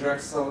Ruth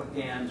Drexel,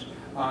 and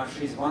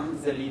she's one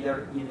of the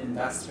leaders in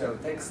industrial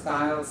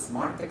textiles,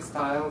 smart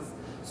textiles.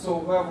 So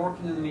we're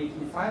working on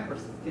making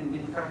fibers that can be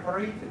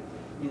incorporated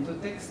into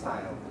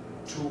textile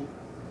to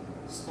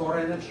store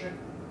energy,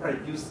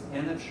 produce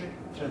energy,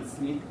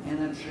 transmit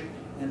energy,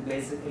 and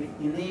basically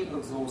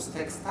enable those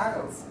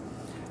textiles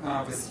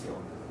with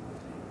fuel.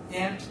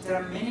 And there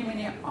are many,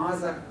 many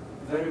other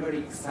very, very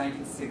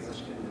exciting things that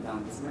can be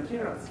done with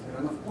materials.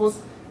 And of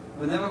course,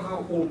 whenever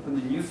we open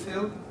a new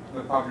field,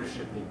 we publish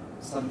a paper.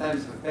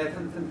 Sometimes we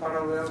patent in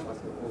parallel, but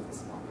we always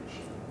publish.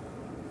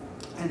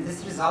 And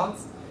this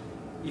results,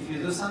 if you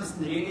do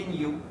something really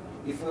new,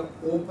 if we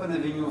open a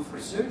venue of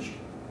research,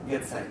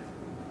 get cited.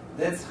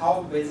 That's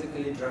how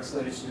basically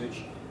Drexel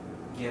research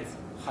gets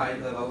high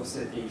level of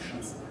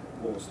citations,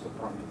 goes to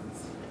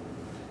prominence.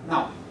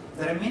 Now,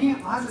 there are many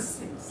other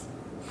things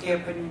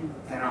happening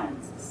around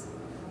this.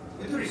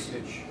 We do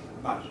research,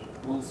 but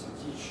we also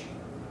teach,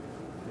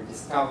 we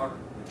discover,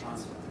 we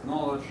transfer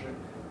technology,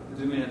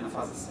 we do millions of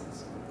other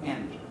things.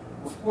 And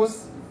of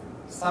course,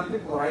 some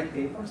people write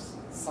papers,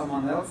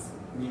 someone else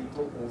needs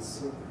to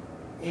also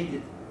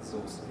edit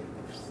those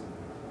papers,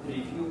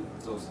 review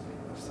those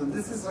papers. And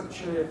this is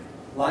actually a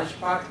large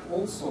part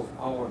also of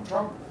our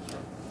job here.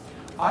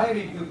 I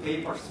review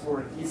papers for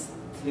at least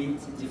 20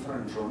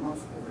 different journals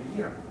every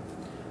year.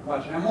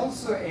 But I'm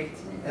also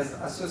acting as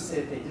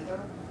associate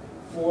editor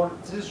for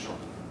this journal,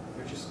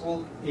 which is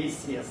called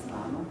ACS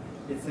Nano.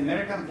 It's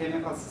American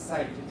Chemical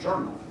Society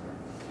journal.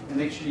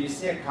 And actually you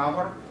see a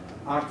cover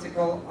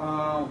article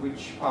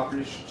which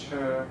published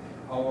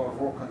our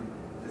work on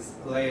this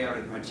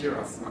layered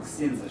materials,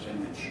 Maxine, that I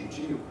mentioned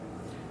to you.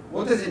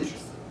 What is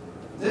interesting?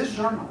 This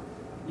journal,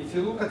 if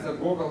you look at the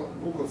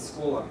Google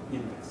Scholar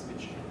Index,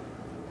 which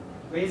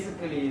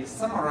basically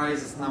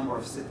summarizes number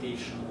of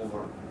citations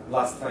over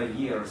last 5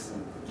 years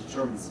and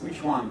determines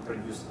which one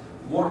produced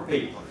more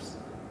papers,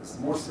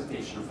 more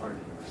citation for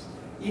years.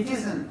 It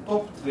is in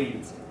top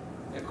 20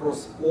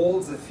 across all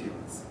the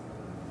fields.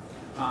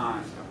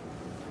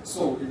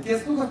 So it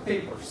gets a lot of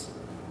papers.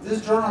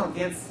 This journal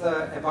gets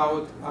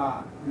about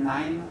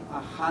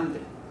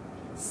 900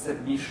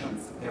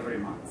 submissions every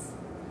month.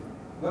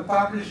 We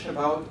publish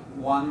about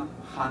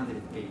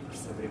 100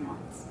 papers every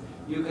month.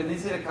 You can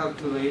easily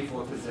calculate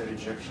what is the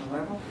rejection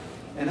level.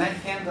 And I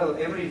handle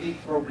every week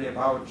probably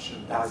about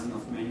a dozen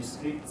of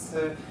manuscripts.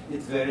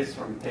 It varies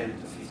from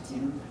 10 to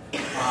 15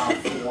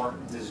 for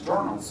this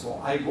journal. So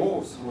I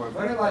go through a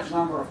very large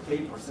number of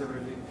papers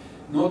every week,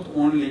 not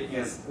only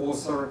as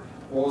author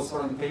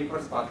on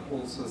papers, but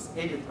also as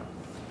editor.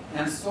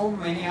 And so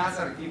many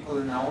other people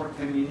in our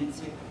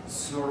community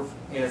serve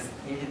as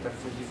editor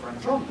for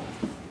different journals,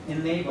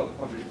 enable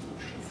publications.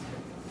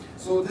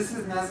 So this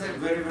is another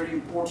very, very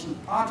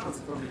important part of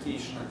the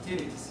publication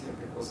activities here,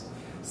 because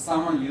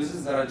someone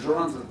uses, there are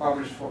journals that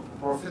publish for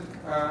profit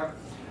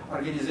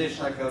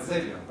organizations like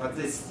Elsevier, but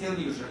they still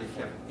usually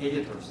have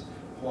editors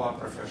who are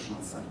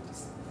professional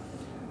scientists.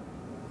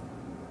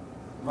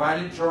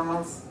 Valid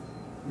journals,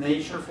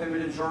 Nature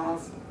family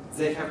journals,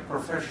 they have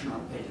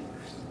professional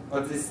editors,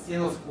 but they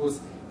still, of course,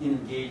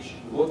 engage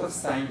a lot of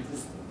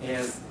scientists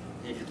as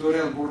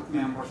editorial board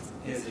members,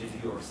 as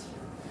reviewers.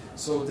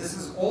 So this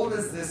is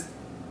always this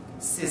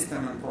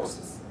system and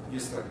process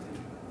used activity.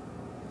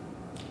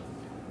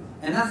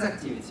 Another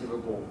activity will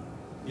go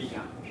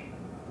beyond.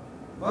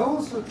 We're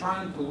also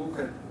trying to look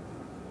at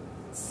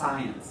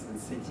science and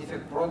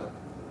scientific product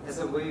as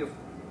a way of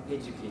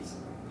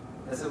educating,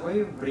 as a way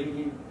of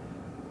bringing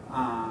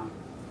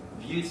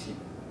beauty,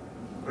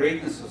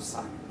 greatness of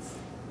science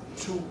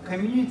to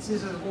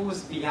communities that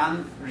goes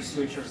beyond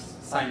researchers,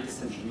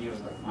 scientists, engineers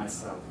like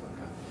myself,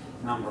 like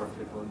a number of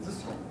people in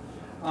this room.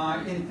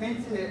 In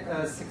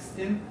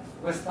 2016,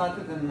 we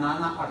started a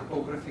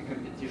nano-artography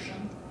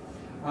competition.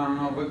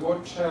 We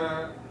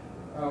got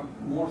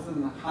more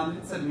than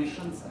 100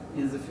 submissions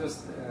in the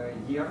first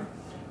year.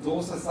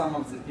 Those are some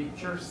of the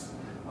pictures.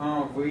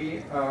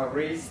 We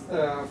raised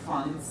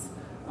funds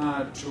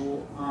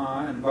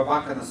and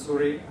Bach and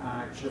Asuri,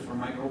 actually from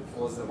my group,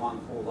 was the one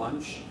who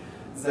launched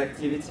the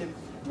activity.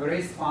 We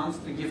raised funds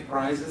to give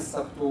prizes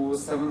up to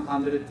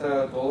 $700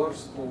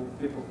 to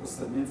people who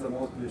submit the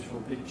most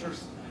beautiful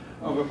pictures.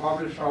 We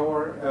publish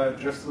our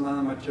Drexel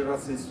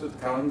Nanomaterials Institute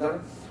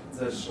calendar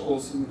that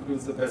also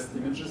includes the best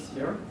images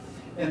here.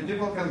 And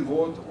people can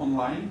vote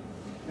online.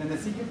 And I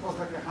think it was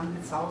like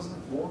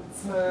 100,000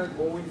 votes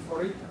going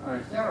for it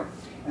here.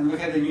 And we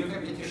had a new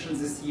competition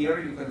this year.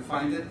 You can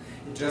find it.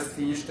 It just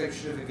finished,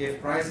 actually. We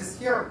gave prizes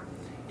here.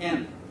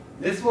 And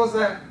this was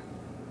a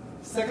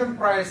second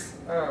prize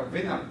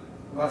winner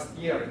last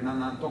year in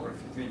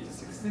nanoartography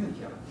 2016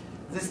 here.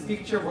 This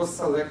picture was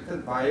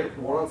selected by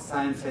World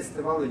Science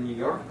Festival in New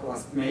York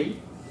last May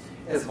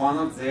as one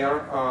of their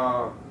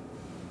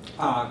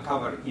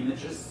cover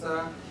images,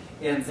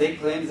 and they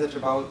claim that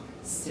about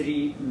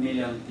 3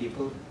 million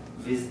people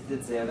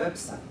visited their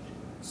website.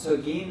 So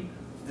again,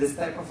 this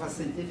type of a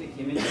scientific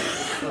image is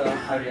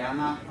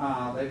Ariana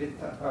Levitt,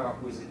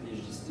 who is a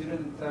PhD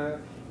student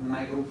in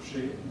my group.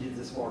 She did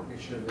this work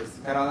actually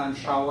with Caroline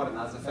Schauer and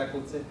other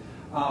faculty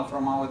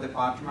from our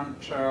department,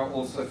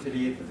 also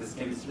affiliated with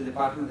chemistry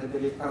department, I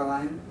believe,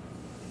 Caroline.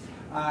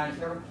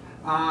 Here.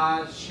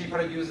 She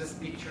produces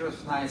pictures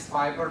of nice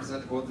fibers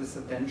that got this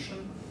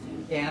attention,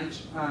 and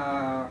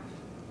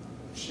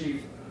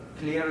she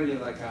clearly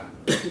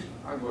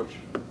got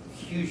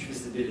huge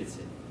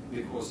visibility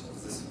because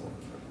of this work.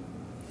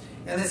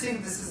 And I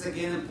think this is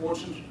again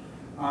important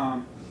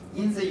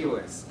in the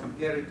US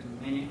compared to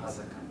many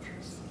other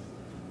countries.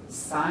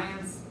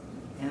 Science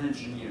and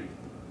engineering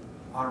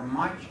are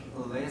much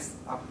less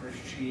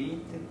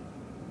appreciated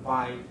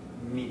by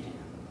media.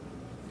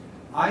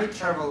 I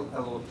travel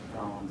a lot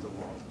around the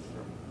world.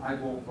 I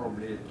go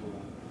probably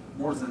to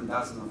more than a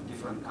dozen of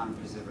different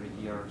countries every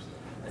year.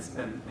 I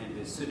spend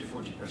maybe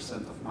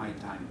 30–40% of my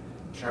time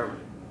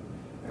traveling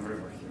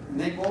everywhere here.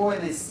 And I go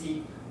and I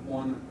see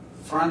on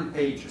front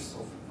pages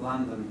of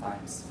London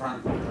Times,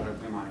 Frankfurter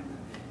Allgemeine,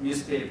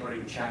 newspaper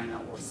in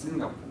China or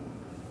Singapore,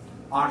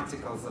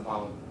 articles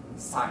about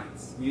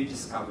science, new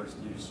discoveries,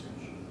 new research.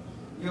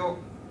 You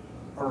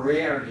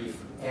rarely,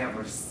 if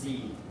ever,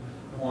 see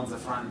on the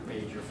front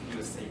page of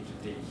USA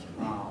Today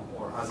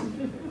or other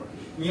newspaper.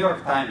 New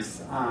York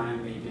Times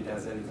maybe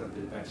does a little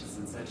bit better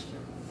than such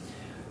here.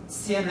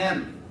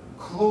 CNN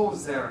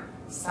closed their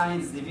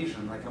science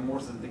division like more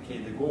than a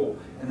decade ago,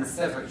 and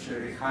SF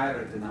actually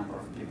rehired a number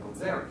of people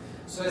there.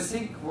 So I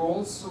think we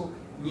also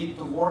need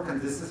to work, and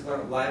this is where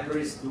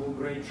libraries do a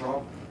great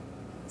job,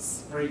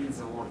 spreading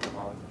the word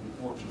about the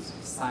importance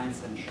of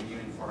science and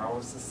engineering for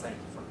our society,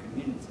 for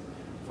community,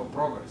 for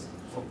progress,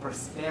 for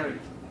prosperity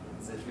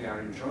that we are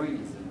enjoying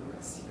in the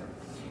US here.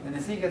 And I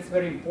think it's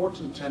very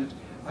important, and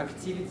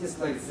activities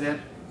like that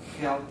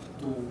help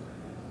to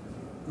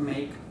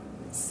make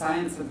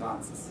science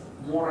advances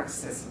more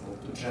accessible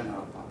to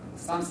general public.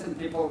 Something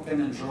people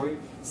can enjoy,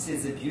 see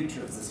the beauty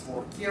of this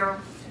work here.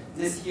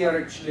 This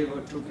year actually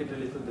we took it a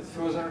little bit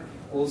further,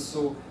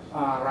 also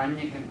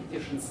running a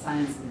competition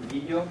Science in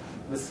Video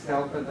with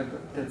help of the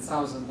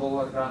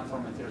 $10,000 grant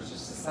from Materials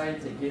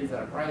Society. Again,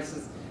 there are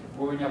prices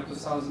going up to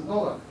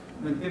 $1,000.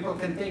 When people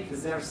can take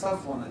their cell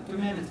phone a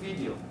 2-minute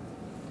video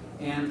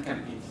and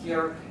compete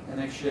here, and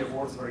actually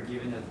awards were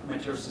given at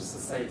Materials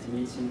Society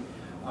meeting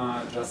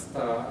just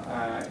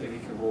a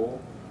week ago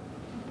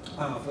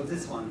for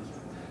this one.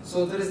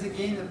 So there is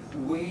again a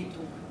way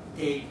to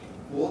take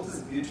all this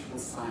beautiful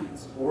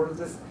science, all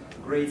these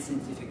great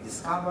scientific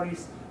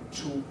discoveries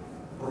to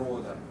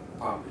broader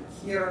public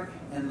here,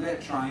 and we're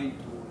trying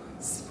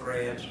to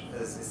spread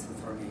this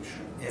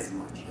information as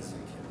much as we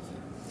can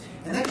here.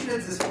 And actually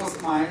this was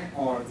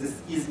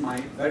this is my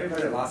very,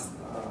 very last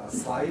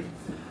slide.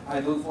 I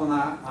don't want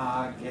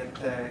to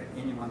get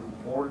anyone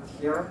bored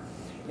here.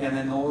 And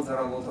I know there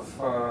are a lot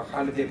of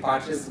holiday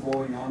parties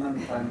going on,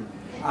 and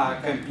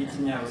I'm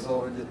competing, I was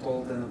already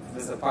told,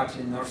 with a party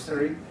in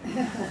nursery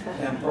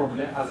and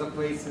probably other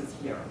places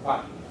here.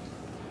 But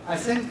I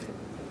think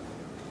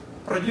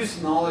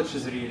producing knowledge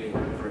is really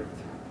great.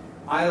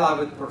 I love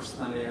it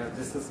personally.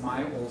 This is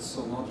my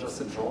also not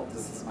just a job,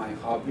 this is my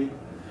hobby.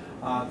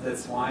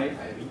 That's why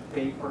I read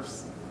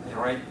papers, I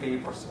write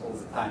papers all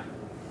the time.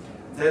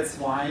 That's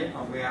why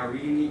we are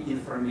really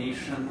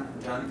information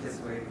junkies.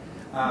 We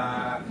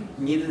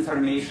need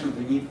information,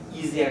 we need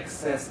easy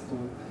access to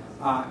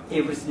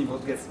everything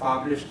what gets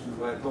published, and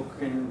we're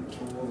talking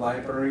to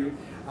library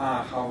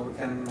how we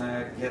can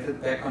get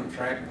it back on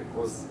track,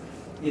 because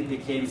it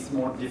became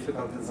more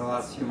difficult in the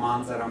last few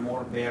months. There are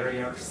more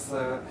barriers,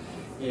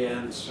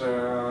 and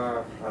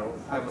well,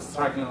 I was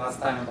struggling last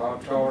time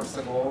about 2 hours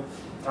ago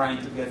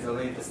trying to get the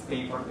latest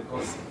paper,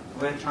 because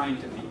we're trying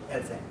to be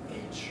at the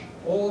edge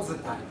all the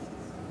time.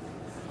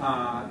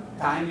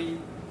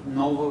 Timing,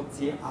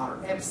 novelty are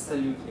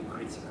absolutely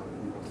critical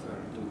in what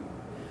we're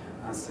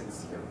doing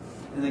things here.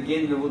 And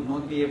again, we would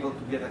not be able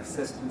to get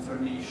access to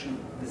information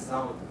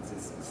without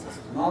this access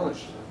to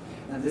knowledge.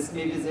 And this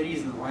may be the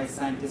reason why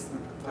scientists in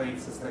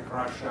places like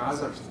Russia,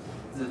 others,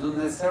 they don't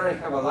necessarily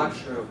have a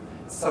luxury of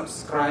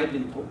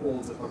subscribing to all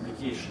the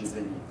publications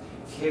they need.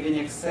 Having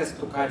access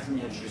to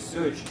cutting-edge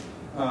research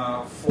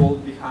fall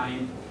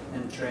behind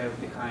and trail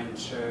behind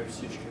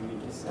research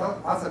communities,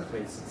 other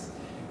places.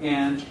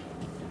 And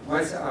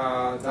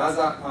the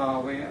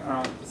other way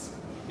around is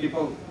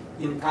people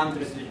in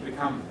countries which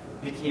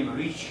became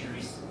rich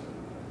recently,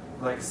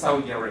 like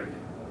Saudi Arabia,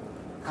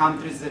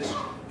 countries that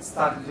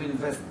started to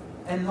invest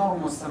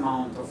enormous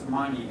amount of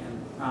money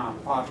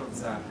and part of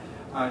the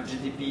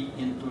GDP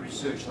into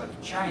research,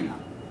 like China,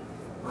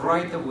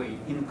 right away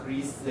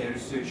increased their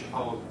research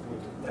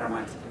output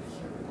dramatically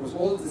here, because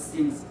all these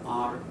things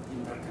are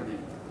interconnected.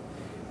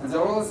 And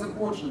they're always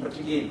important, but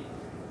again,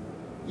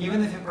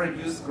 even if you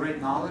produce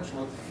great knowledge,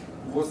 what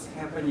what's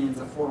happening in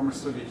the former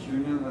Soviet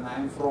Union when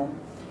I'm from,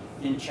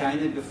 in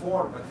China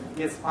before, but it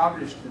gets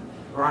published in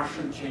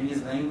Russian,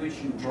 Chinese language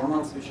in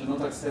journals which are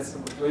not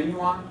accessible to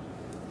anyone.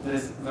 There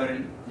is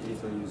very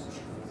little usage.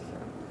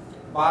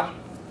 But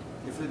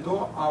if we do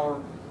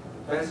our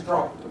best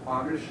job to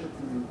publish it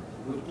in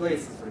good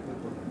places where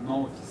people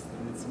notice,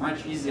 then it's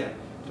much easier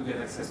to get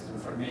access to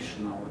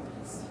information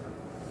nowadays.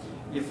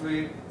 If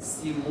we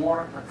see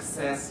more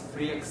access,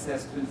 free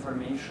access to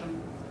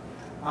information,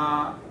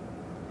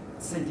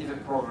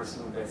 scientific progress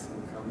will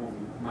basically move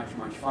much,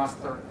 much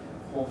faster,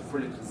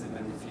 hopefully to the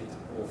benefit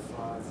of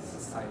the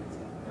society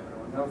and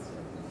everyone else.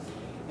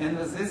 And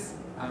with this,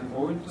 I'm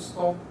going to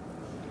stop.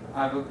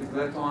 I will be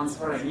glad to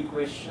answer any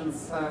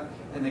questions.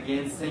 And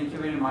again, thank you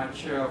very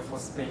much for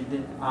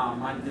spending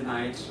Monday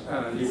night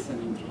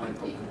listening to my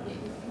talk.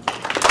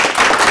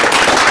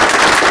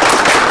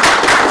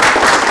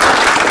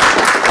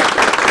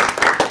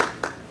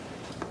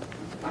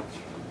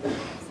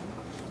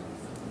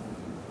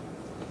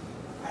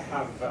 I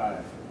have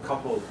a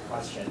couple of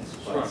questions,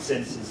 but sure.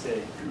 Since it's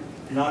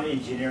a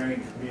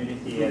non-engineering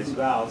community as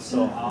well,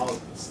 so I'll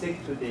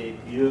stick to the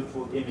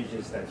beautiful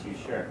images that you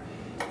share.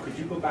 Could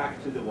you go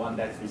back to the one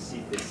that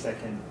received the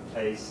second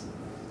place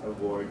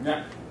award?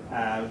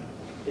 Yeah.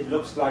 It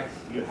looks like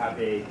you have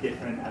a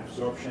different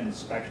absorption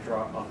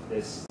spectra of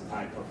this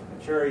type of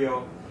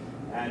material,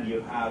 and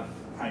you have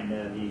kind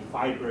of the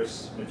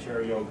fibrous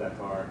material that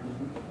are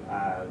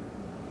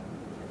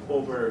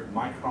over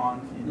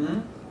micron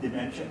in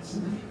dimensions.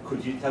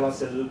 Could you tell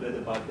us a little bit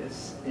about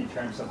this in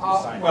terms of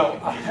design? Well,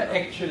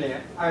 actually,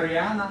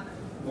 Ariana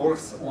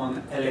works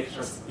on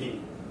electrospin.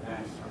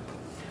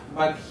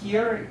 But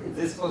here,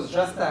 this was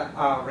just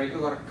a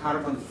regular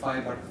carbon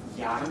fiber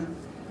yarn,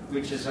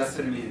 which is just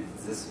made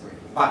this way.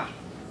 But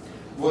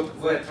what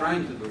we're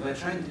trying to do, we're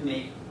trying to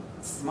make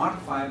smart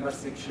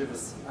fibers actually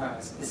with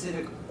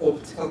specific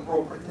optical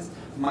properties.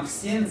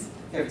 Maxins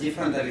have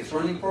different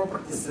electronic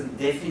properties and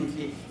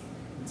definitely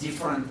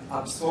different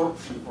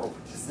absorption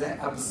properties. They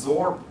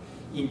absorb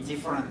in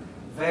different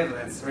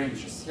wavelength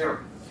ranges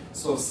here.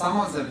 So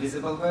some of them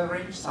visible wave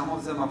range, some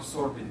of them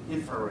absorb in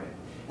infrared.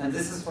 And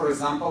this is, for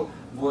example,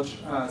 what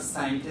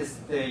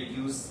scientists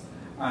use,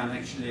 and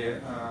actually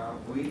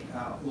we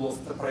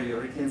lost the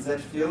priority in that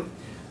field.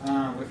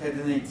 We had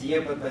an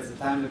idea, but by the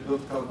time we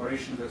built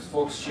collaboration with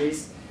Fox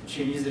Chase,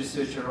 Chinese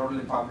researcher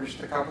already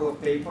published a couple of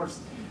papers.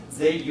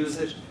 They use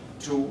it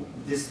to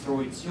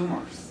destroy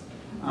tumors,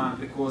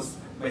 because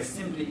by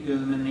simply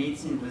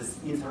illuminating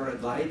with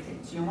infrared light a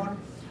tumor,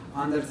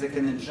 they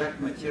can inject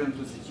material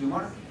into the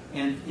tumor,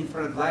 and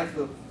infrared light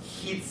will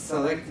hit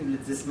selectively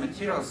this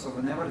material, so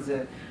whenever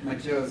the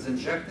material is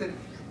injected,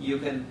 you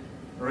can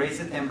raise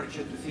the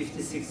temperature to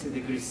 50–60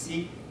 degrees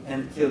C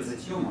and kill the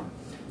tumor.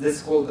 This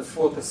is called the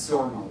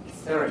photothermal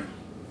therapy.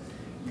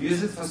 We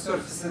use it for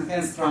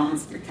surface-enhanced Raman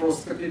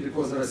spectroscopy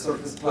because there are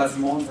surface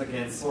plasmons.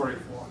 Again, sorry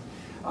for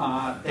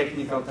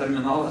technical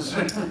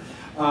terminology,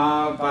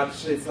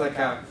 but it's like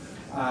a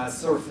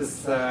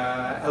surface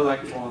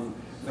electron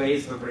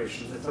phase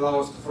vibration that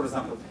allows to, for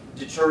example,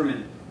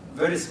 determine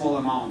very small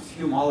amount,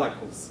 few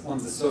molecules on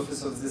the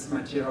surface of these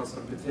materials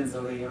or between the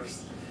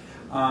layers.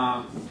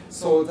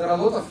 So there are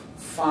a lot of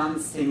fun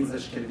things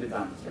that can be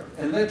done here.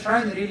 And we're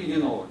trying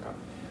really,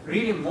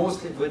 really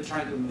mostly we're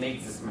trying to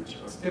make these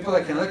materials. People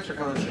like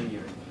electrical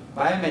engineering,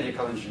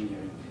 biomedical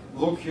engineering,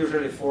 look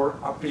usually for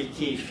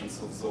applications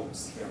of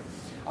those here.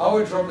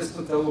 Our job is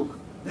to tell, look,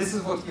 this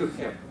is what you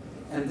have.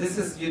 And this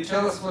is, you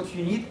tell us what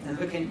you need and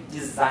we can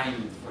design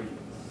it for you.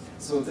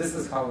 So this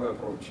is how we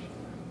approach it.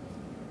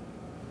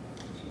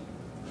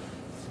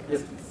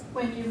 Yes, please.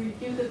 When you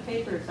review the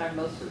papers, are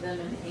most of them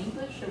in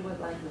English or what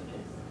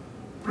languages?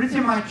 Pretty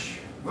much,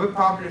 we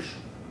publish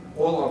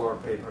all our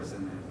papers in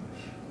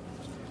English.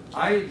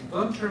 I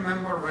don't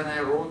remember when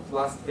I wrote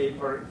last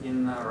paper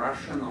in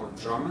Russian or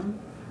German.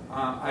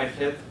 I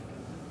had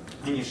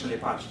initially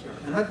patched here.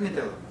 And let me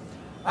tell you,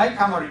 I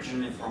come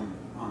originally from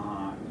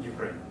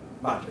Ukraine.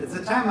 But at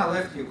the time I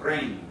left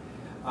Ukraine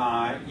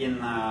in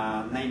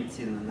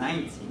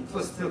 1990, it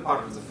was still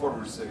part of the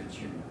former Soviet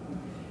Union.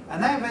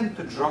 And I went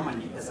to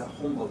Germany as a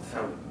Humboldt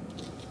fellow.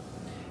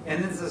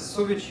 And in the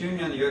Soviet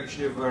Union, you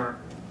actually were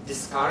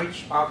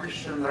discouraged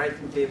publishing and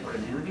writing paper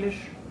in English.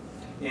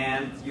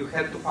 And you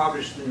had to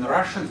publish it in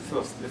Russian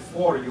first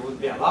before you would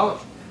be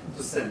allowed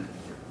to send it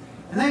here.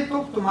 And I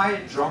talked to my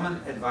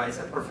German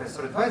advisor,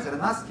 professor advisor,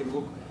 and asked him,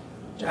 look,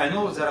 I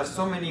know there are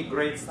so many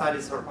great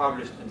studies were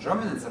published in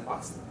German in the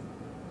past.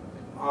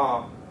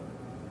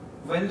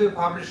 When do you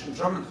publish in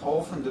German? How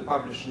often do you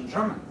publish in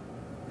German?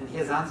 And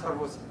his answer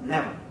was,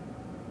 never.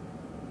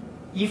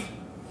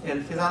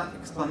 And his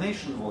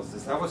explanation was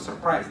this, I was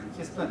surprised. And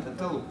he explained,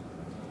 look,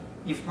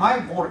 if my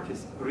work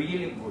is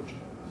really good,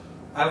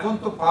 I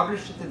want to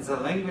publish it in the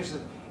language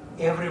that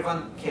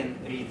everyone can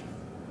read.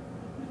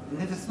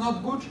 And if it's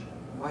not good,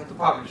 why to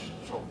publish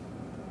it at all?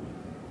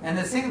 And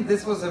I think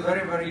this was a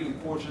very, very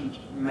important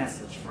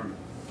message for me.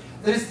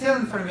 There is still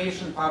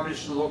information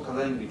published in local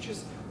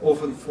languages,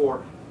 often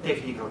for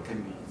technical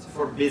communities,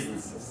 for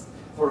businesses,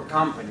 for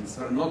companies,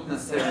 where not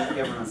necessarily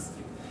everyone speaks.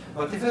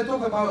 But if I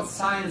talk about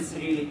science,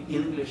 really,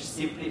 English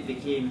simply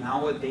became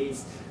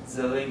nowadays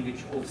the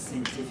language of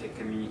scientific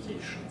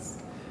communications.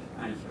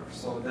 Here.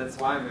 So that's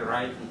why we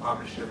write and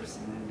publish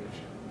everything in English.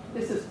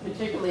 This is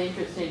particularly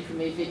interesting for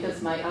me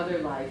because my other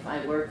life,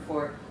 I work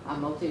for a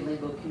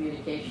multilingual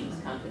communications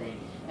company,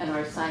 and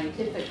our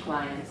scientific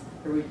clients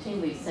are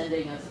routinely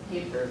sending us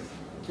papers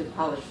to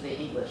polish the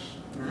English.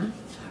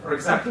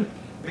 Exactly.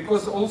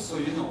 Because also,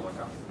 you know,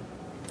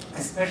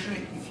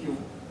 especially if you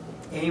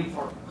aim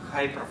for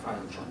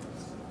high-profile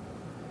journals,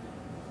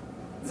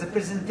 the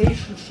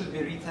presentation should be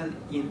written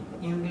in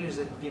English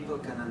that people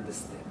can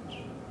understand.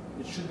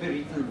 It should be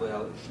written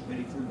well, it should be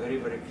written very,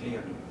 very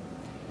clearly.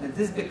 And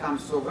this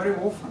becomes so very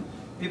often,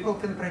 people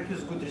can produce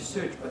good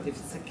research, but if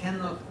they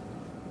cannot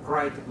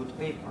write a good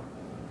paper,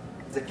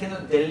 they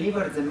cannot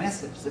deliver the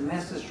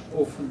message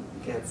often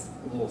gets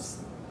lost.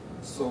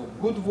 So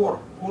good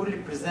work, poorly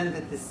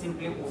presented, is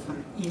simply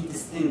often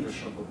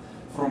indistinguishable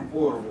from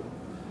poor work.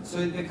 So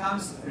it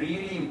becomes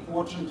really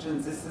important,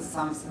 and this is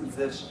something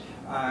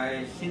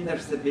that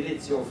hinders the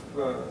ability of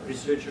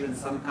researchers in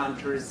some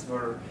countries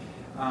where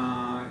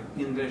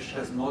English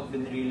has not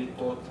been really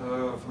taught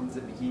from the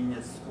beginning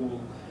at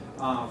school,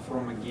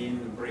 from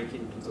again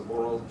breaking to the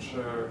world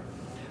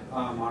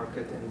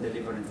market and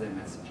delivering their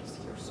messages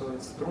here. So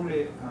it's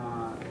truly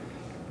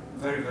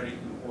very, very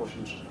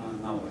important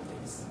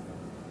nowadays.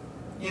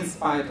 In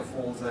spite of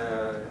all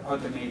the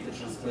automated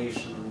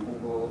translation,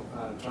 Google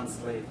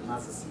Translate and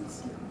other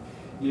things here,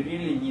 you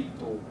really need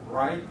to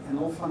write, and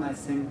often I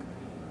think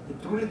it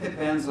really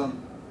depends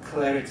on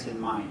clarity in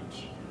mind.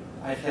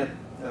 I had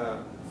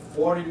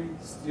foreign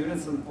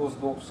students and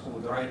postdocs who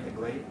would write a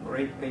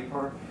great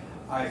paper.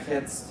 I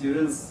had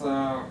students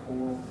for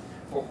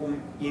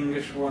whom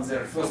English was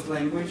their first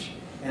language,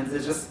 and they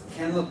just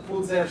cannot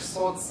put their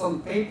thoughts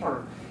on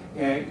paper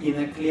in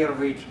a clear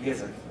way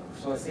together.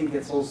 So I think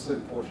it's also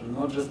important,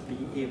 not just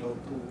being able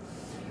to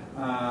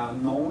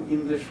know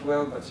English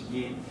well, but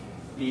again,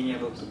 being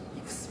able to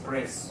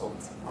express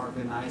thoughts,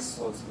 organize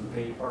thoughts on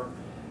paper.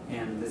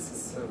 And this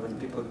is when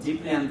people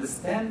deeply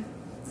understand,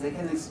 they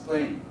can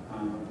explain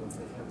what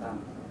they have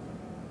done.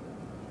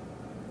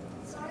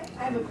 So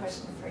I have a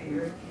question for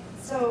you.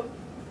 So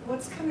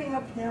what's coming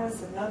up now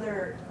is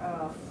another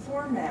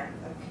format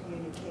of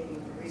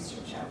communicating the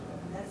research output,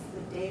 and that's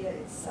the data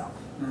itself,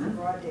 the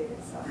raw data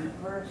itself.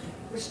 We're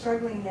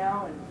struggling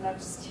now, and not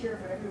just here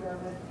but everywhere,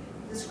 with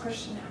this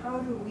question: how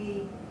do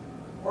we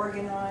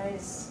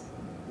organize,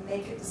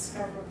 make it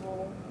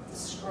discoverable,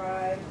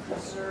 describe,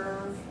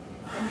 preserve,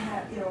 and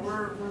have, you know,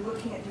 we're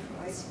looking at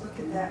different ways to look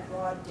at that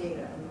raw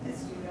data. And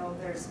as you know,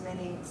 there's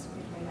many, some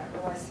people may not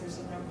realize, there's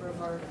a number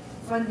of our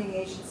funding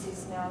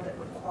agencies now that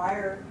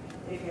require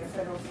that if you have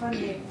federal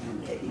funding,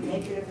 that you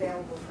make it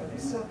available for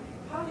this. So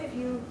how have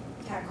you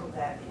tackled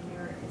that in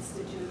your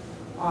institute?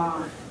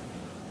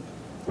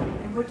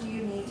 And what do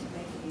you need to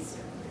make it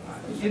easier?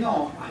 You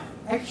know,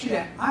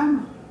 actually,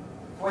 I'm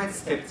quite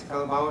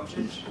skeptical about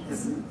it,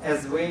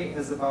 as well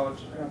as about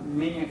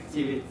many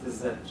activities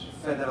that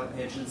federal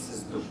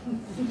agencies do.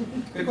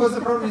 Because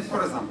the problem is,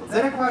 for example,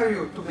 they require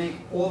you to make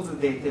all the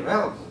data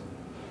available.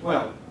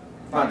 Well,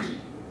 but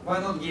why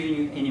not giving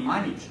you any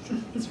money to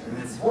do it? And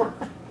it's work.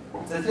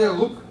 They say,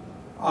 look,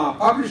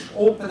 publish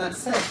open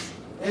access.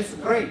 It's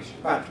great,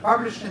 but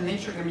publish in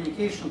Nature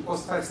Communication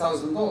costs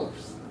 $5,000.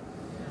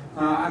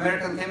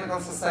 American Chemical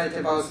Society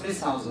about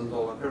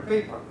 $3,000 per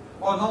paper.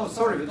 Oh no,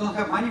 sorry, we don't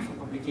have money for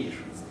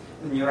publications.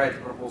 Then you write a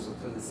proposal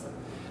to the state.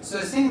 So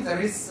I think there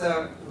is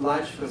a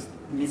large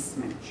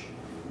mismatch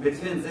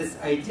between this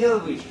ideal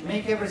wish,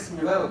 make everything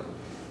available,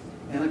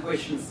 and the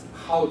question is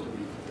how to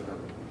make it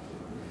available.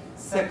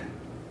 Second,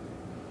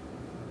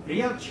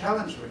 real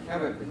challenge we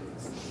have, I believe,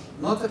 is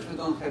not that we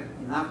don't have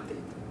enough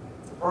data.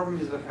 The problem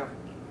is we have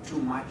too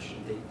much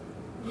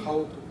data.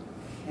 How to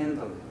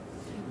handle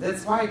it.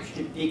 That's why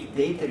actually big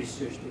data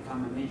research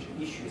become a major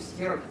issue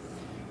here.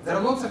 There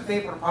are lots of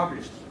papers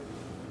published.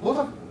 A lot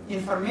of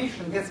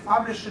information gets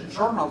published in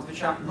journals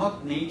which are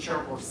not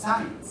Nature or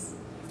Science,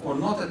 or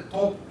not a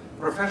top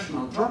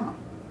professional journal.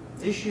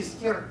 The issue is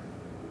here.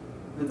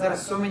 When there are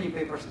so many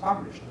papers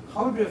published,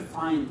 how do you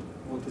find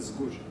what is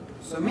good?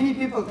 So many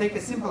people take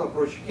a simple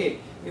approach. Okay,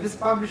 if it's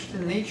published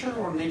in Nature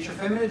or Nature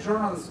Family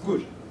Journal, it's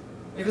good.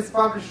 If it's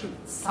published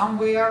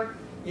somewhere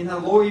in a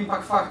low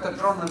impact factor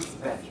journal, it's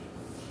bad.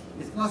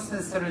 It's not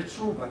necessarily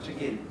true, but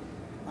again,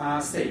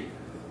 say,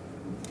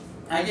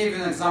 I gave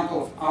you an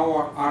example of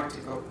our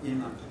article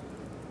in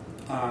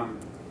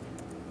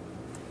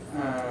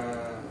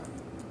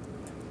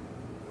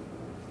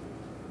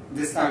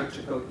this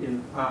article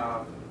in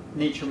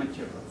Nature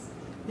Materials.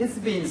 It's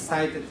been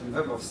cited in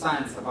Web of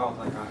Science about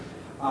like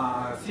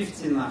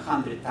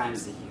 1,500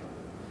 times a year.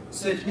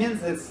 So it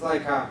means it's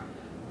like a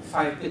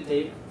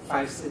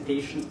 5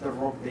 citations per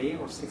work day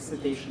or 6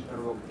 citations per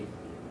work day.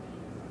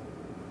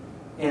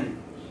 And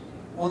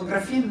on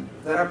graphene,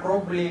 there are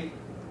probably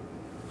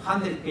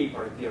 100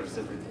 paper appears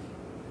every day.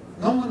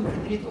 No one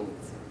can read all it.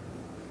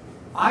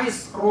 I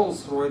scroll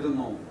through, I don't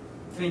know,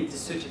 20,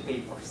 30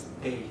 papers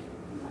a day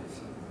in my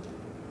field.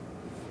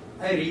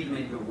 I read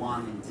maybe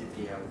one in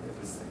detail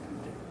every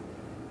second day.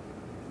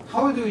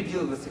 How do you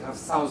deal with you have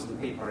 1,000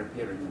 papers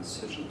appearing on a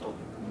certain topic?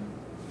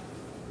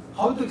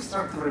 How to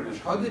extract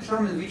information? How to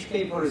determine which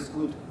paper is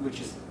good,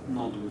 which is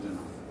not good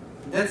enough?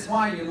 That's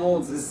why, you know,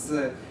 this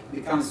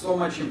becomes so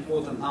much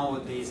important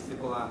nowadays.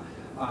 People are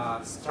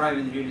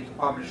striving really to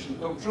publish in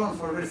top journal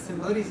for a very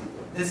simple reason.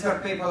 This where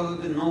paper will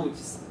be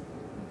noticed.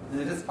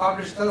 And if it's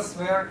published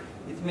elsewhere,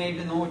 it may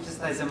be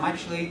noticed either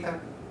much later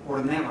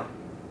or never,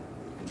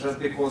 just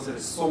because there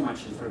is so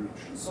much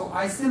information. So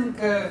I think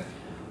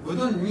we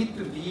don't need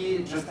to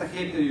be just a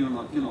happy, we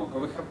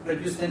have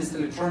produced things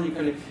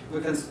electronically,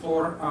 we can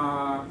store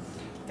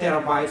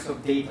terabytes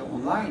of data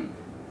online.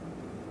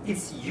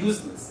 It's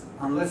useless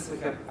unless we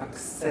have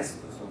access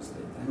to those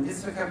data. And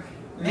this we have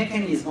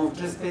mechanism of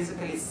just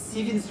basically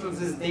sieving through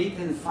this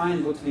data and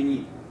find what we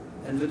need.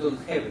 And we don't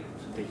have it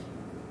today.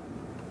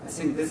 I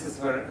think this is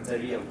where the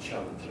real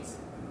challenge is.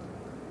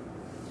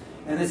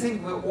 And I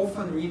think we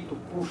often need to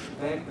push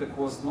back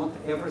because not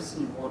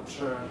everything what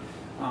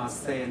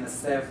say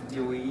NSF,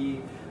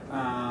 DOE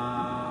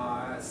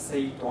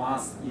say to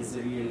us is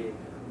really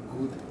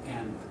good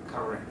and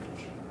correct.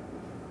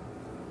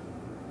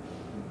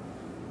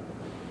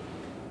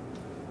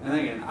 And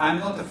again, I'm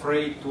not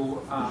afraid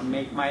to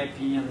make my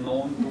opinion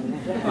known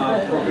to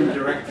program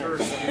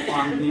directors who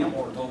fund me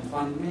or don't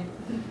fund me.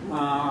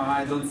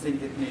 I don't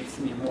think it makes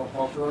me more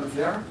popular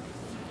there.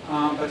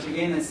 But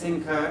again, I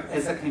think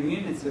as a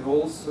community, we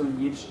also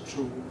need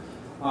to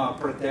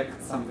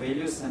protect some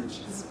values and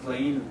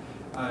explain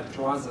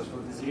to others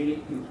what is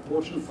really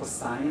important for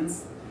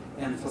science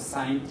and for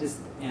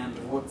scientists and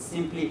what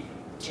simply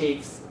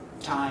takes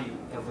time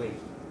away.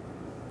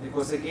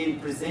 Because again,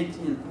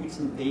 presenting and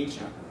putting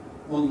data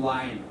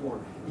online or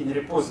in a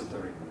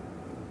repository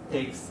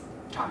takes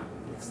time,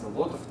 takes a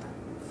lot of time.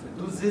 If we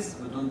do this,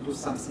 we don't do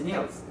something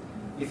else.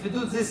 If we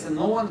do this and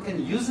no one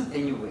can use it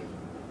anyway,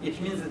 it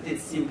means that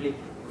it's simply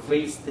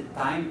wasted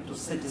time to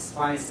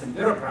satisfy some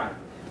bureaucrat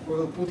who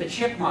will put a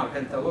check mark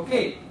and tell,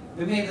 okay,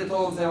 we made it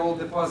all, they all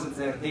deposit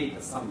their data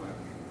somewhere.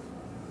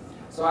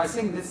 So I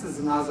think this is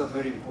another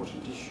very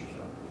important issue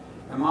here.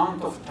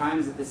 Amount of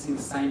time that I think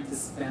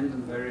scientists spend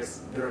on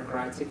various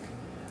bureaucratic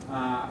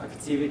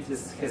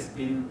activities has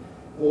been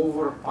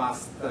over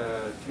past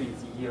 20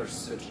 years,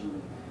 certainly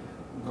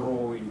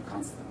growing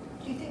constantly.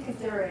 Do you think if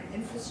there were an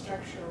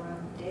infrastructure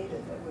around data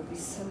that would be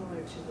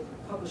similar to the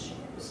publishing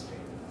industry?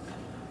 It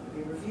would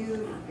be reviewed,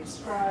 it would be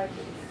described,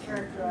 it would be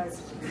characterized,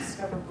 it would be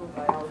discoverable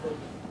by all the...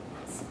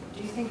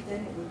 Do you think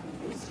then it would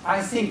be used?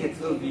 I think it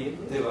will be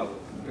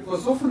developed,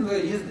 because often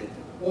we use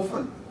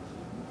data,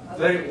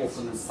 very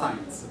often in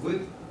science,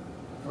 we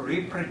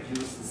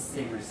reproduce the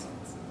same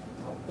results,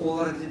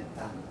 already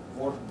done,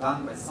 work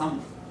done by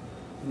someone.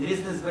 And the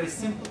reason is very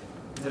simple.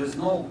 There is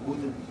no good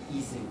and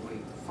easy way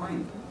to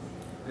find it.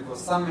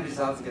 Because some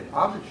results get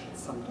published,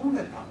 some don't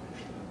get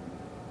published.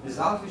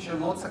 Results which are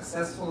not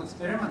successful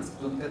experiments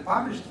don't get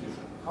published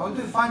usually. How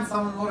do you find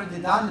someone already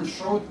done and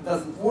show it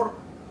doesn't work?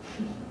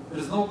 There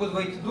is no good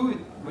way to do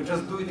it. We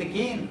just do it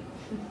again.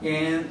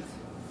 And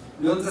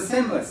learn the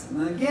same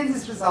lesson. And again,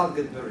 this result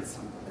gets very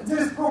simple. And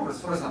there is progress,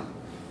 for example.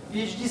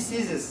 PhD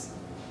thesis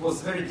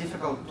was very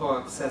difficult to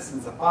access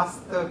in the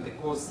past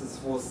because this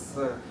was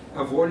a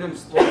volume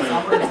stored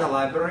somewhere in the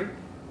library,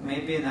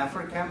 maybe in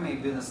Africa,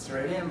 maybe in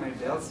Australia,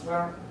 maybe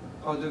elsewhere.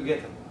 How do you get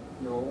it?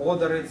 You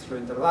order it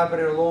through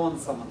interlibrary loan,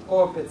 someone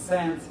copy it,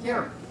 sends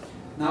here.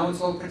 Now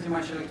it's all pretty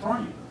much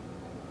electronic.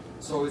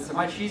 So it's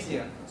much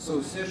easier. So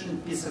a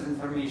certain piece of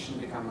information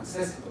becomes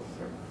accessible.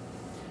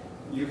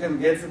 You can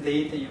get the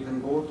data, you can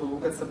go to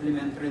look at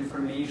supplementary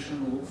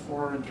information, look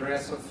for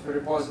address of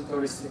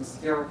repositories, things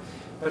here.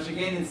 But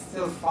again, it's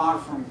still far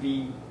from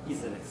being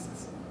easily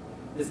accessible.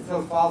 It's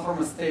still far from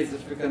a state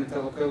that we can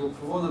tell, okay, look,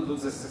 we want to do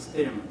this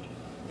experiment.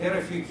 Here are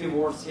a few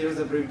keywords, here's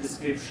a brief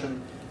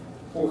description.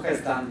 Who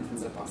has done it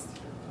in the past?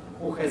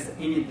 Who has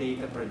any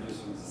data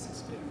produced from this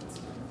experiment?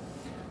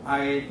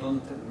 I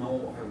don't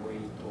know a way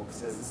to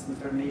access this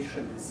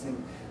information. I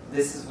think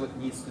this is what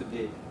needs to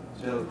be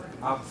built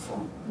up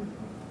front.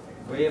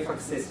 Way of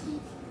accessing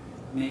it,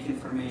 make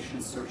information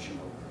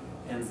searchable,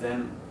 and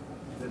then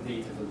the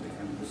data will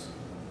become useful.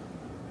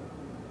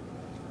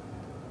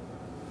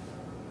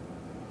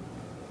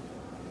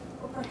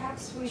 Well,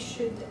 perhaps we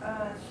should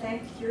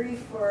thank Yury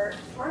for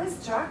his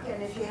talk,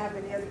 and if you have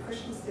any other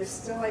questions, there's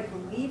still, I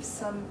believe,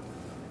 some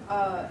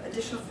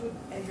additional food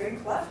and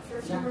drink left for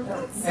a few more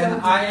minutes.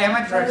 And I am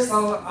at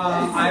Drexel.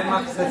 I'm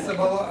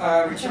accessible,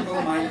 reachable.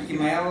 My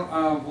email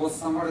was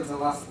somewhere at the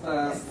last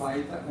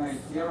slide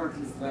here, or at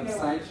least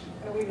website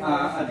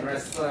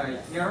address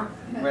here.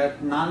 We're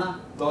at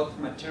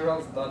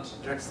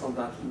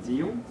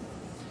nana.materials.drexel.edu.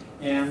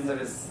 And there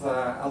is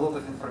a lot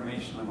of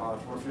information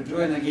about what we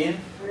do. And again,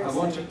 I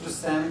wanted to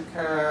thank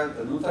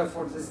the NUTA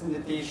for this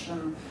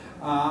invitation.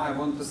 I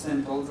want to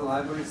thank all the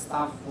library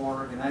staff for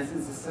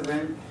organizing this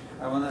event.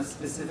 I want to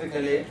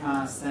specifically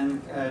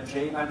thank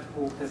Jayvat,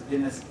 who has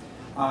been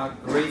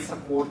great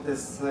support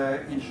as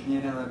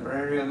engineering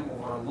librarian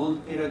over a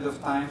long period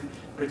of time,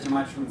 pretty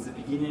much from the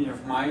beginning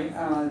of my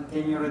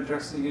tenure at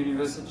Drexel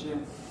University.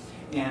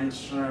 And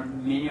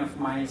many of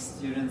my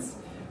students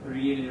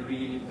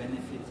really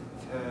benefited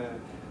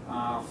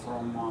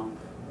from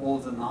all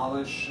the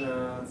knowledge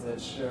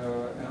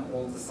and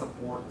all the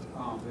support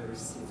we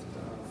received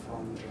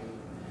from Jay.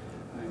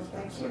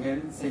 Thank So you.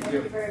 again, thank you.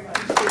 Thank you very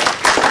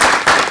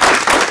much.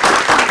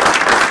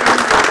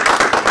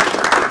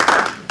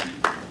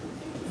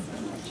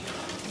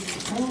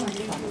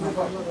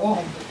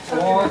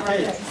 Oh,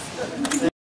 okay.